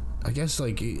Russia. I guess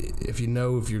like if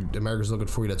America's looking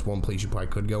for you, that's one place you probably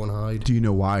could go and hide. Do you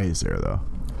know why he's there though?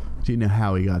 Do you know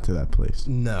how he got to that place?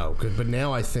 No, but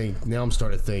now I'm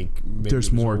starting to think maybe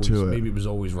there's more to it. Maybe it was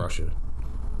always Russia.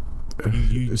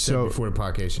 You said before the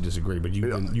podcast you disagree, but you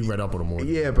read up on it more.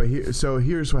 Yeah, but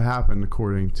here's what happened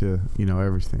according to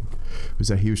everything, was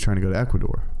that he was trying to go to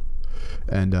Ecuador,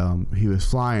 and he was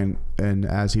flying, and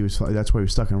as he was flying, that's why he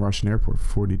was stuck in a Russian airport for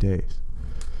 40 days.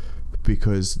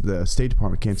 Because the State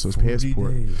Department canceled his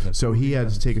passport, so he had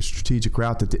to take a strategic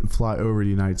route that didn't fly over the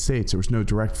United States. There was no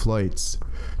direct flights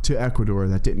to Ecuador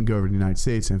that didn't go over the United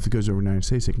States, and if it goes over the United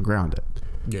States, they can ground it.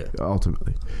 Yeah.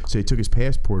 Ultimately, so he took his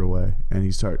passport away, and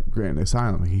he started granting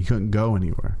asylum. He couldn't go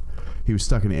anywhere. He was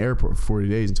stuck in the airport for 40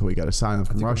 days until he got asylum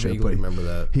from Russia. I remember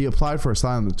that. He applied for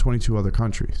asylum in 22 other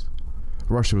countries.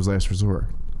 Russia was last resort.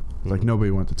 Like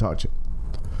nobody wanted to touch it.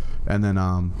 And then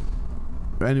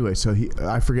anyway, so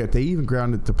I forget, they even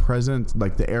grounded the president,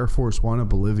 like the Air Force One of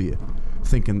Bolivia,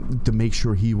 thinking to make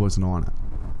sure he wasn't on it.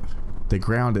 They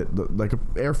grounded like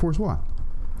Air Force One.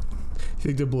 You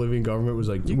think the Bolivian government was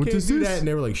like, you can't do that, and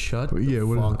they were like, shut the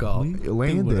fuck up.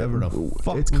 Land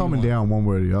it. It's coming down one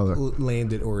way or the other.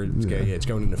 Land it, or it's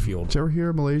going in the field. Did you ever hear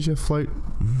of Malaysia Flight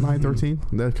 913?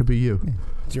 That could be you.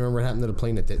 Do you remember what happened to the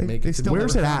plane that didn't make it?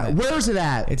 Where's it at? Where's it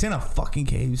at? It's in a fucking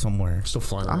cave somewhere. Still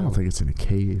flying around. I don't think it's in a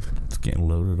cave. It's getting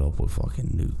loaded up with fucking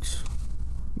nukes.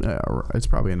 Yeah, it's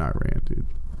probably in Iran, dude.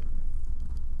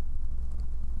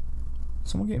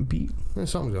 Someone getting beat? There's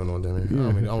something going on down there.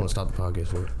 Yeah. I want to stop the podcast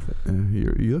for it.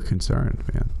 You look concerned,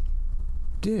 man.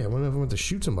 Yeah, I wonder if I went to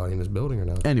shoot somebody in this building or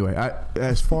not. Anyway,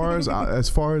 as far as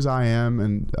I am,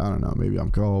 and I don't know, maybe I'm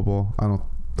gullible.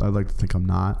 I'd like to think I'm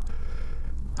not.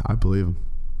 I believe him.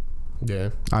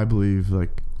 Yeah, I believe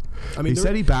he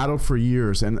said he battled for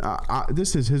years, and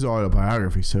this is his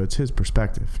autobiography, so it's his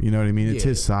perspective. You know what I mean? It's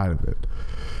his side of it.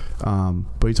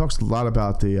 But he talks a lot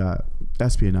about the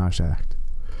Espionage Act.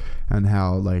 and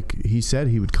how like he said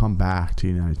he would come back to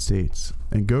the United States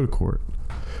and go to court.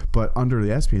 But under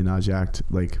the Espionage Act,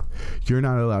 like, you're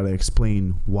not allowed to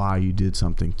explain why you did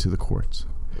something to the courts.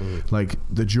 Like,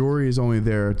 the jury is only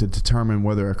there to determine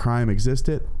whether a crime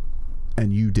existed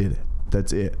and you did it.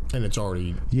 That's it. And it's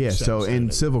already so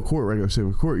in civil court, regular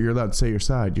civil court, you're allowed to say your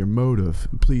side, your motive,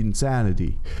 plead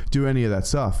insanity, do any of that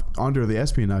stuff. Under the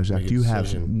Espionage Act, you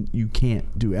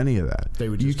can't do any of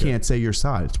that. You can't say your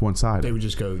side. It's one sided. They would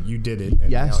just go, you did it. And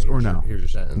yes or no. Here's your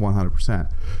sentence. 100%.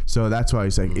 So that's why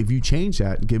he's like, if you change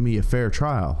that, give me a fair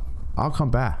trial, I'll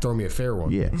come back. Throw me a fair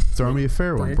one. Yeah, throw me a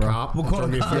fair one, bro. Cop, we'll throw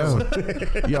me a fair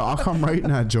one. Yo, I'll come right in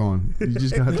that, John. You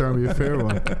just gotta throw me a fair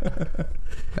one.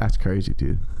 That's crazy,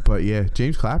 dude. But yeah,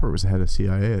 James Clapper was the head of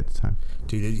CIA at the time.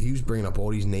 Dude, he was bringing up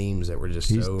all these names that were just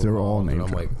they're all names.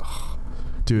 I'm like, oh.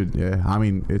 Dude, yeah. I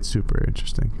mean, it's super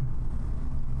interesting.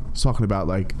 He's talking about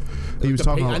like he was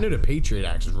talking. I know the Patriot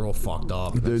Act is real fucked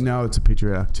up. Now it's a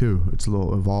Patriot Act too. It's a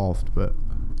little evolved, but.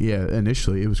 Yeah,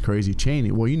 initially it was crazy.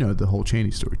 Cheney, well, you know the whole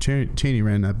Cheney story. Cheney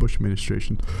ran that Bush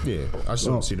administration. Yeah, I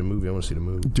still want to see the movie. I want to see the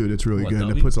movie. Dude, it's really good.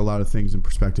 And it puts a lot of things in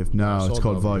perspective. No, it's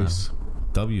called Vice.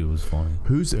 W was funny.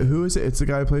 Who is it? It's the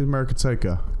guy who plays American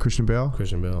Psycho. Christian Bale?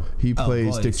 Christian Bale. He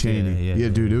plays Dick Cheney. Yeah,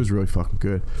 dude, it was really fucking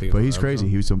good. But he's crazy.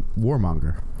 He was a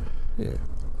warmonger. Yeah,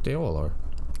 they all are.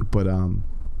 But,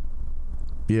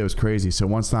 yeah, it was crazy. So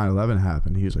once 9/11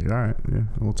 happened, he was like, all right, yeah,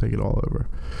 we'll take it all over.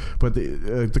 But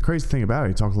the crazy thing about it,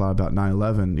 he talked a lot about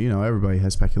 9/11. You know, everybody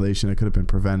has speculation it could have been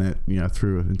prevented, you know,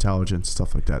 through intelligence,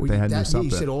 stuff like that. Well, they had to do something.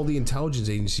 He said all the intelligence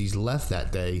agencies left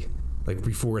that day, like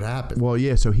before it happened. Well,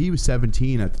 yeah, so he was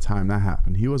 17 at the time that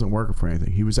happened. He wasn't working for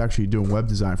anything. He was actually doing web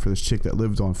design for this chick that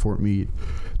lived on Fort Meade,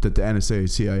 that the NSA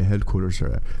CIA headquarters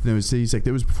are at. And he's like,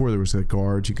 it was before there was like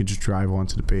guards. You could just drive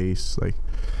onto the base, like.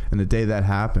 And the day that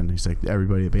happened, he's like,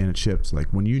 everybody abandoned ships. Like,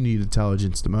 when you need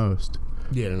intelligence the most,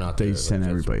 yeah, they're not. They sent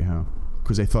everybody home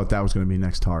because they thought that was going to be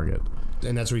next target.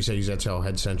 And that's what he said. That's how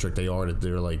head centric they are. That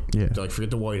they're like,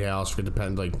 forget the White House, forget the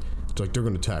pen. Like, it's like they're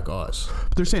going to attack us.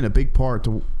 But they're saying a big part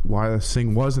to why this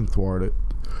thing wasn't thwarted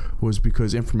was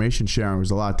because information sharing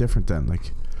was a lot different then.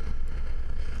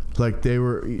 Like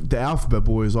the Alphabet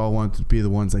Boys all wanted to be the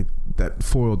ones that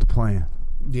foiled the plan.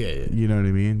 Yeah, you know what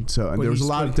I mean. So there was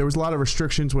a lot of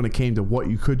restrictions when it came to what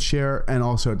you could share, and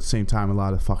also at the same time a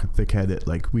lot of fucking thick-headed,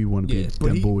 like, we want to be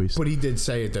them boys. But he did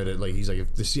say it that he's like,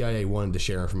 if the CIA wanted to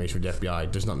share information with the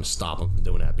FBI, there's nothing to stop them from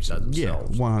doing that besides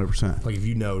themselves. Yeah, 100%. Like, if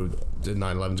you know that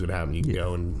 9/11's going to happen, you can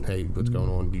go and, hey, what's going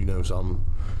on? Do you know something?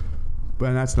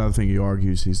 But that's another thing he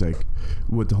argues. He's like,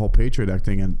 with the whole Patriot Act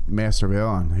thing and mass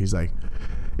surveillance, he's like,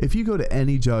 if you go to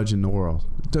any judge in the world,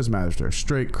 it doesn't matter if they're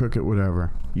straight, crooked,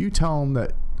 whatever, you tell them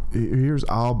that here's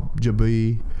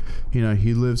Al-Jabi, you know,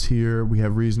 he lives here, we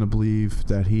have reason to believe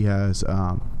that he has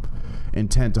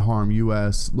intent to harm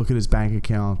U.S., look at his bank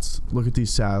accounts, look at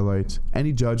these satellites,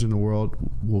 any judge in the world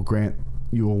will grant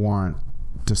you a warrant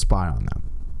to spy on them.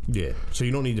 Yeah, so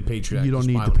you don't need the Patriot Act. You don't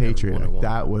need the Patriot Act.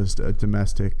 That was a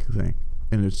domestic thing,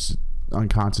 and it's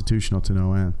unconstitutional to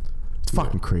no end. It's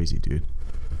fucking crazy, dude.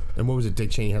 And what was it? Dick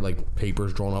Cheney had like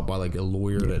papers drawn up by like a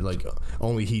lawyer that like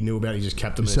only he knew about. He just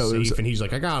kept them in a safe, and he's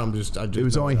like, I got them. It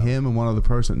was only him and one other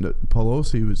person.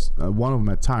 Pelosi was one of them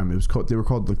at the time. It was called, they were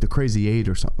called like the Crazy Eight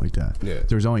or something like that. Yeah.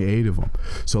 There was only 8 of them.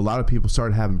 So a lot of people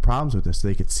started having problems with this.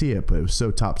 They could see it, but it was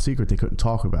so top secret they couldn't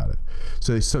talk about it.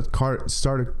 So they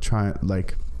started trying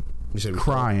like.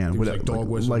 Crying with like dog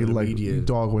whispering, like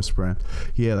dog whispering.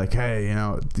 Yeah, like, hey, you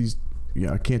know, these, you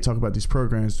know, I can't talk about these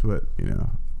programs, but you know,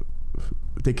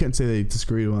 they couldn't say they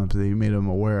disagreed with them, but they made them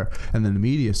aware. And then the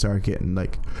media started getting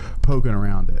like poking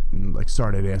around it and like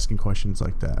started asking questions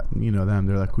like that. And, you know,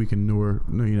 they're like, we can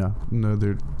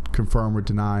they're confirm or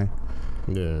deny.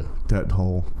 Yeah, that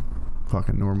whole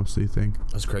fucking normalcy thing.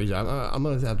 That's crazy. I'm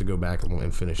gonna have to go back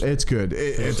and finish it. It's good.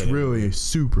 It's really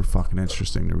super fucking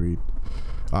interesting to read.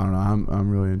 I don't know. I'm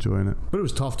really enjoying it. But it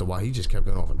was tough to watch. He just kept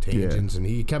going off on tangents, and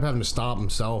he kept having to stop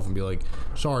himself and be like,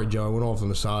 "Sorry, Joe, I went off on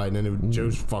the side." And then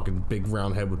Joe's fucking big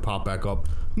round head would pop back up.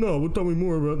 No, well, tell me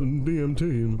more about the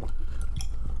DMT.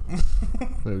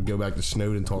 They would go back to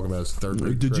Snowden talking about his third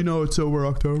grade Did trip. you know it's over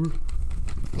October?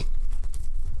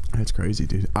 That's crazy,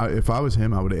 dude. If I was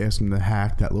him, I would have asked him to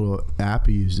hack that little app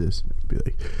he uses. Be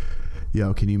like,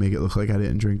 "Yo, can you make it look like I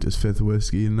didn't drink this 5th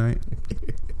whiskey tonight?"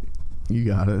 You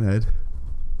got it, Ed.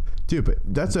 Dude, but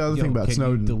that's the other thing about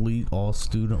Snowden. Can you delete all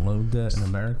student loan debt in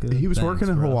America? He was working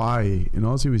in Hawaii, and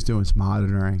all he was doing was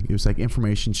monitoring. It was like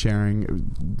information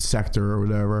sharing sector or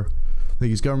whatever. Like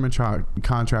he's government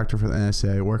contractor for the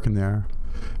NSA, working there,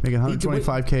 making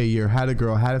 $125K a year. Had a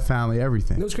girl, had a family,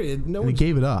 everything. No, it's crazy. He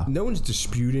gave it up. No one's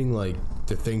disputing like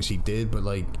the things he did, but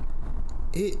like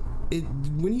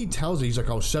when he tells it, he's like,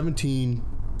 I was 17,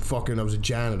 fucking, I was a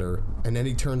janitor, and then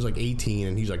he turns like 18,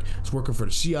 and he's like, I was working for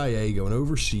the CIA, going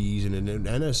overseas, and then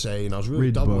NSA, and I was really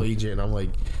a double agent, and I'm like,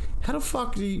 how the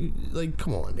fuck do you, like,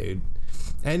 come on, dude.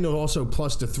 And also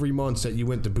plus the 3 months that you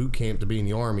went to boot camp to be in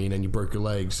the Army, and then you broke your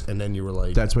legs, and then you were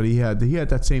like... That's what he had. He had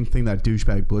that same thing that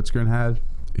douchebag Blitzkrieg had.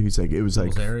 He's like, it was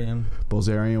like...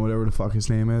 Bulgarian, whatever the fuck his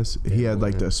name is. Yeah, he had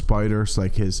like the spiders,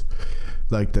 like his...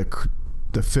 Like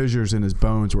the fissures in his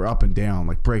bones were up and down,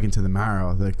 like breaking to the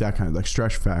marrow, like that kind of like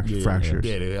stress fractures.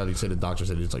 Yeah, he said the doctor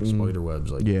said it's like spider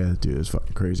webs. Like, yeah, dude, it's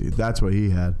fucking crazy. That's what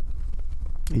he had.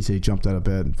 He said he jumped out of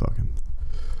bed and fucking...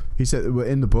 He said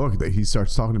in the book that he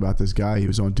starts talking about this guy he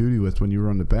was on duty with when you were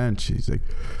on the bench. He's like,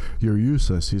 you're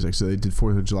useless. He's like, so they did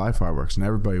 4th of July fireworks and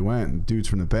everybody went, and dudes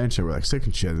from the bench that were like sick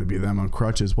and shit, it'd be them on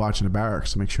crutches watching the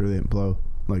barracks to make sure they didn't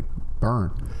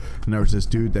burn. And there was this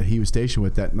dude that he was stationed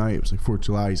with that night. It was like 4th of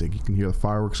July. He's like, you can hear the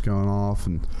fireworks going off,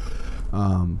 and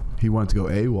he wanted to go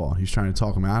AWOL. He's trying to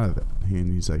talk him out of it.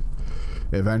 And he's like,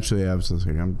 eventually I was just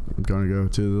like, I'm going to go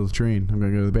to the latrine. I'm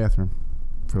going to go to the bathroom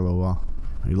for a little while.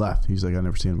 He left. He's like, I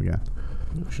never seen him again.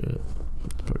 No shit.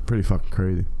 Pretty fucking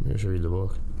crazy. Maybe I should read the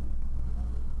book.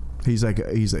 He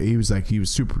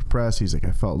was super depressed. He's like,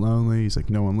 I felt lonely. He's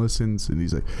like, no one listens. And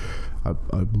he's like,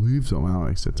 I believe so. I don't know.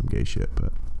 He said some gay shit,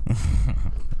 but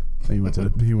he went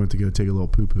to go take a little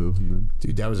poo poo.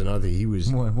 Dude, that was another thing. He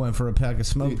was went for a pack of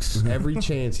smokes. Dude, every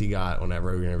chance he got on that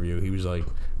Rogan interview, he was like,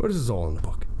 "What is this all in the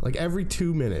book?" Like every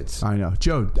 2 minutes. I know,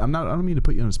 Joe. I don't mean to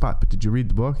put you on the spot, but did you read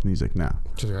the book? And he's like, "No."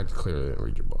 Just like, I clearly didn't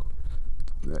read your book.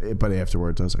 But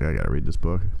afterwards, I was like, I gotta read this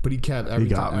book. But he kept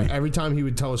every time he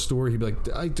would tell a story, he'd be like,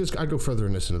 I go further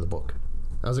and listen to the book.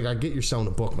 I was like, I get you're selling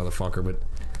a book, motherfucker, but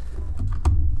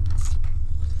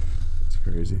it's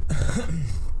crazy.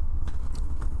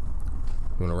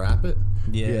 You want to wrap it?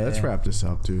 Yeah, let's wrap this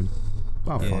up, dude.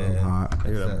 I'm fucking hot.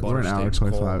 We're an hour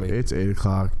 25. It's 8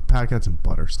 o'clock. Pat got some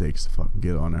butter steaks to fucking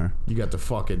get on there. You got the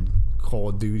fucking Call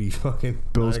of Duty fucking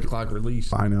Bill's 9 o'clock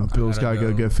release. I know. Bill's got to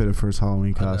go get fitted for his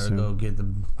Halloween costume. I gotta go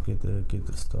get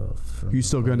the stuff. You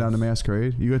still going down to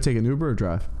Masquerade? You gonna take an Uber or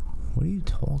drive? What are you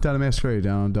talking? Down to Masquerade,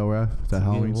 down on Del Rey, that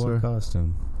Halloween store.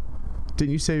 Costume.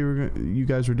 Didn't you say you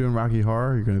guys were doing Rocky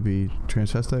Horror? You're gonna be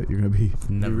transvestite. You're gonna be.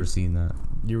 Never seen that.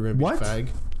 You were gonna be a fag.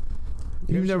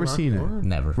 You've never seen it?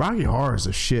 Never. Rocky Horror is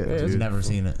a shit, dude. Never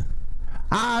seen it.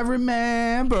 I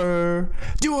remember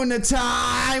doing the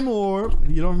time warp.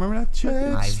 You don't remember that shit?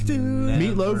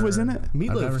 Meatloaf was in it.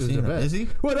 Meatloaf is the best. Is he?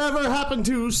 Whatever happened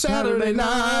to Saturday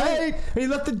night? He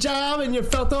left the job and you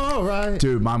felt alright.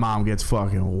 Dude, my mom gets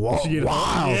fucking wild.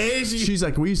 She's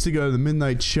like, we used to go to the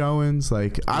midnight showings.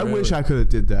 Like, I wish I could have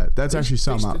did that. That's actually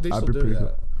something I'd be pretty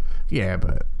cool. Yeah,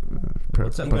 but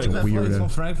what's that bunch of weirdos on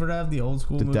Frankfurt Ave, the old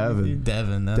school movie?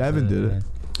 Devin did it.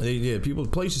 Yeah,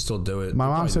 places still do it. My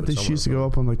mom said that she used to go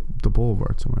up on like the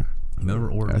boulevard somewhere.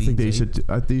 Remember Orleans? I think they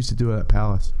used to do it at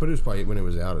Palace. But it was probably when it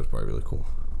was out. It was probably really cool.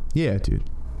 Yeah, dude.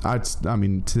 I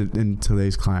mean, in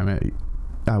today's climate,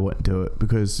 I wouldn't do it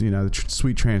because the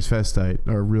sweet transvestite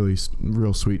are really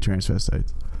real sweet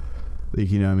transvestites.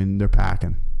 Like I mean, they're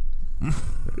packing.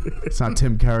 It's not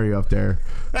Tim Curry up there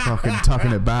fucking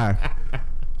tucking it back.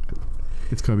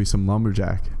 It's gonna be some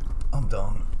lumberjack. I'm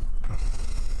done.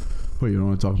 What, you don't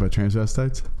want to talk about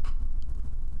transvestites?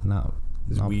 No.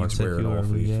 His weed's wearing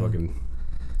off. He's fucking...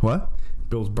 What?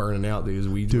 Bill's burning out, dude. His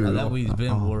weed's wearing off. That weed's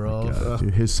been wore off. God,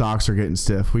 dude, his socks are getting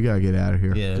stiff. We got to get out of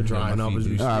here. Yeah. They're drying up. All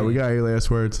right, we got any last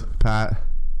words? Pat?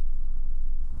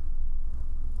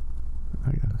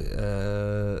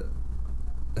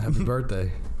 Happy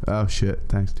birthday. Oh, shit.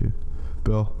 Thanks, dude.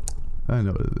 Bill? I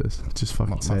know what it is. Just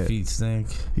fucking say it. My feet stink.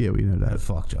 Yeah, we know that.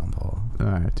 Fuck John Paul. All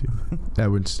right, dude.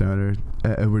 Edwin Snyder.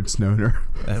 Edwin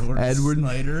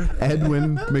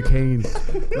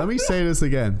McCain. Let me say this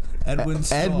again. Edward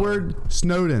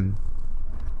Snowden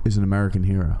is an American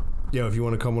hero. Yo, if you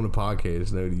want to come on the podcast,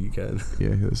 Snowden, you can.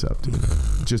 Yeah, hit us up, dude.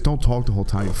 Just don't talk the whole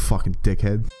time, you fucking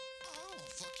dickhead.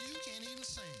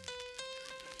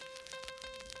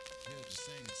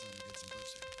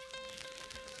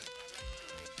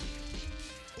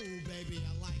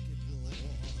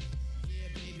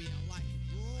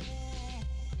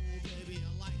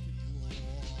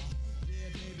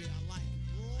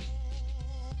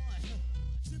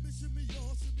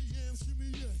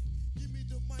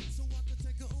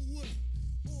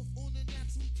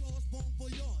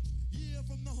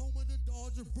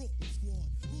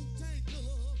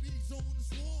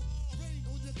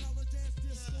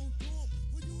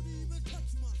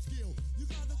 You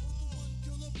gotta go to one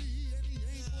killer bee and he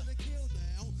ain't gonna kill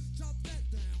now. Chop that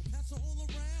down.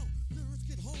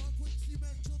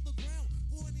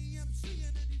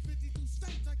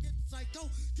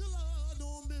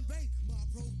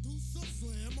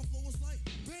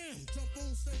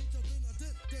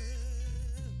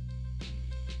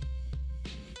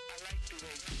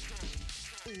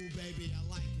 Oh, baby, I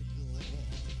like it raw.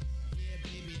 Yeah,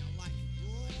 baby, I like it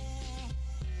raw. Oh,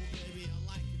 baby, I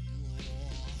like it raw.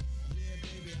 Yeah,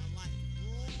 baby, I like it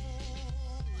raw.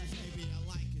 Baby, I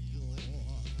like it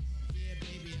raw. Yeah,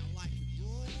 baby, I like it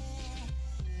raw. Oh,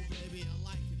 baby, I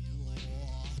like it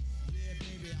raw. Yeah,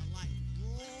 baby, I like it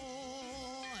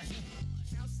raw.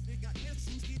 House nigga, yes,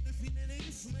 who's getting feeling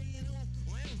this man?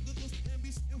 Well, good looks can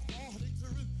be still falling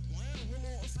through. Well, we're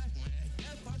all side.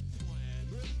 If I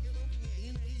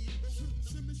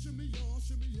shimmy, shimmy, y'all,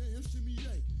 shimmy, yeah, shimmy,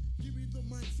 yeah. Give me the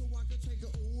mic so I can take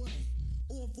it away.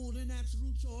 Or for the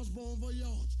natural charge, bon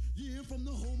voyage. Yeah, from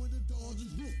the home of the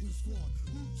Dodgers, Brooklyn squad.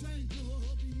 Wu-Tang Killer,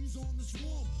 hubbies on the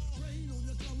swarm. Rain on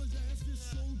your college ass,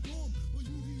 just so dumb. But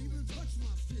you didn't even touch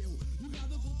my steel. You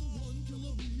gotta put the one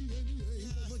killer B and he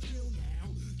ain't never kill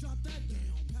now. Drop that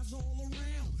down, pass all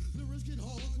around. Lyrics get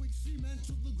hard, quick cement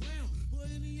to the ground. For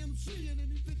any MC in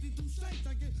any 52 states,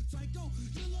 I get psycho,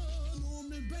 killer,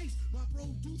 Norman bass. My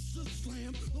producer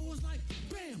slam, though it's like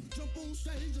bam, jump on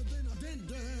stage and then I did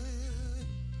that.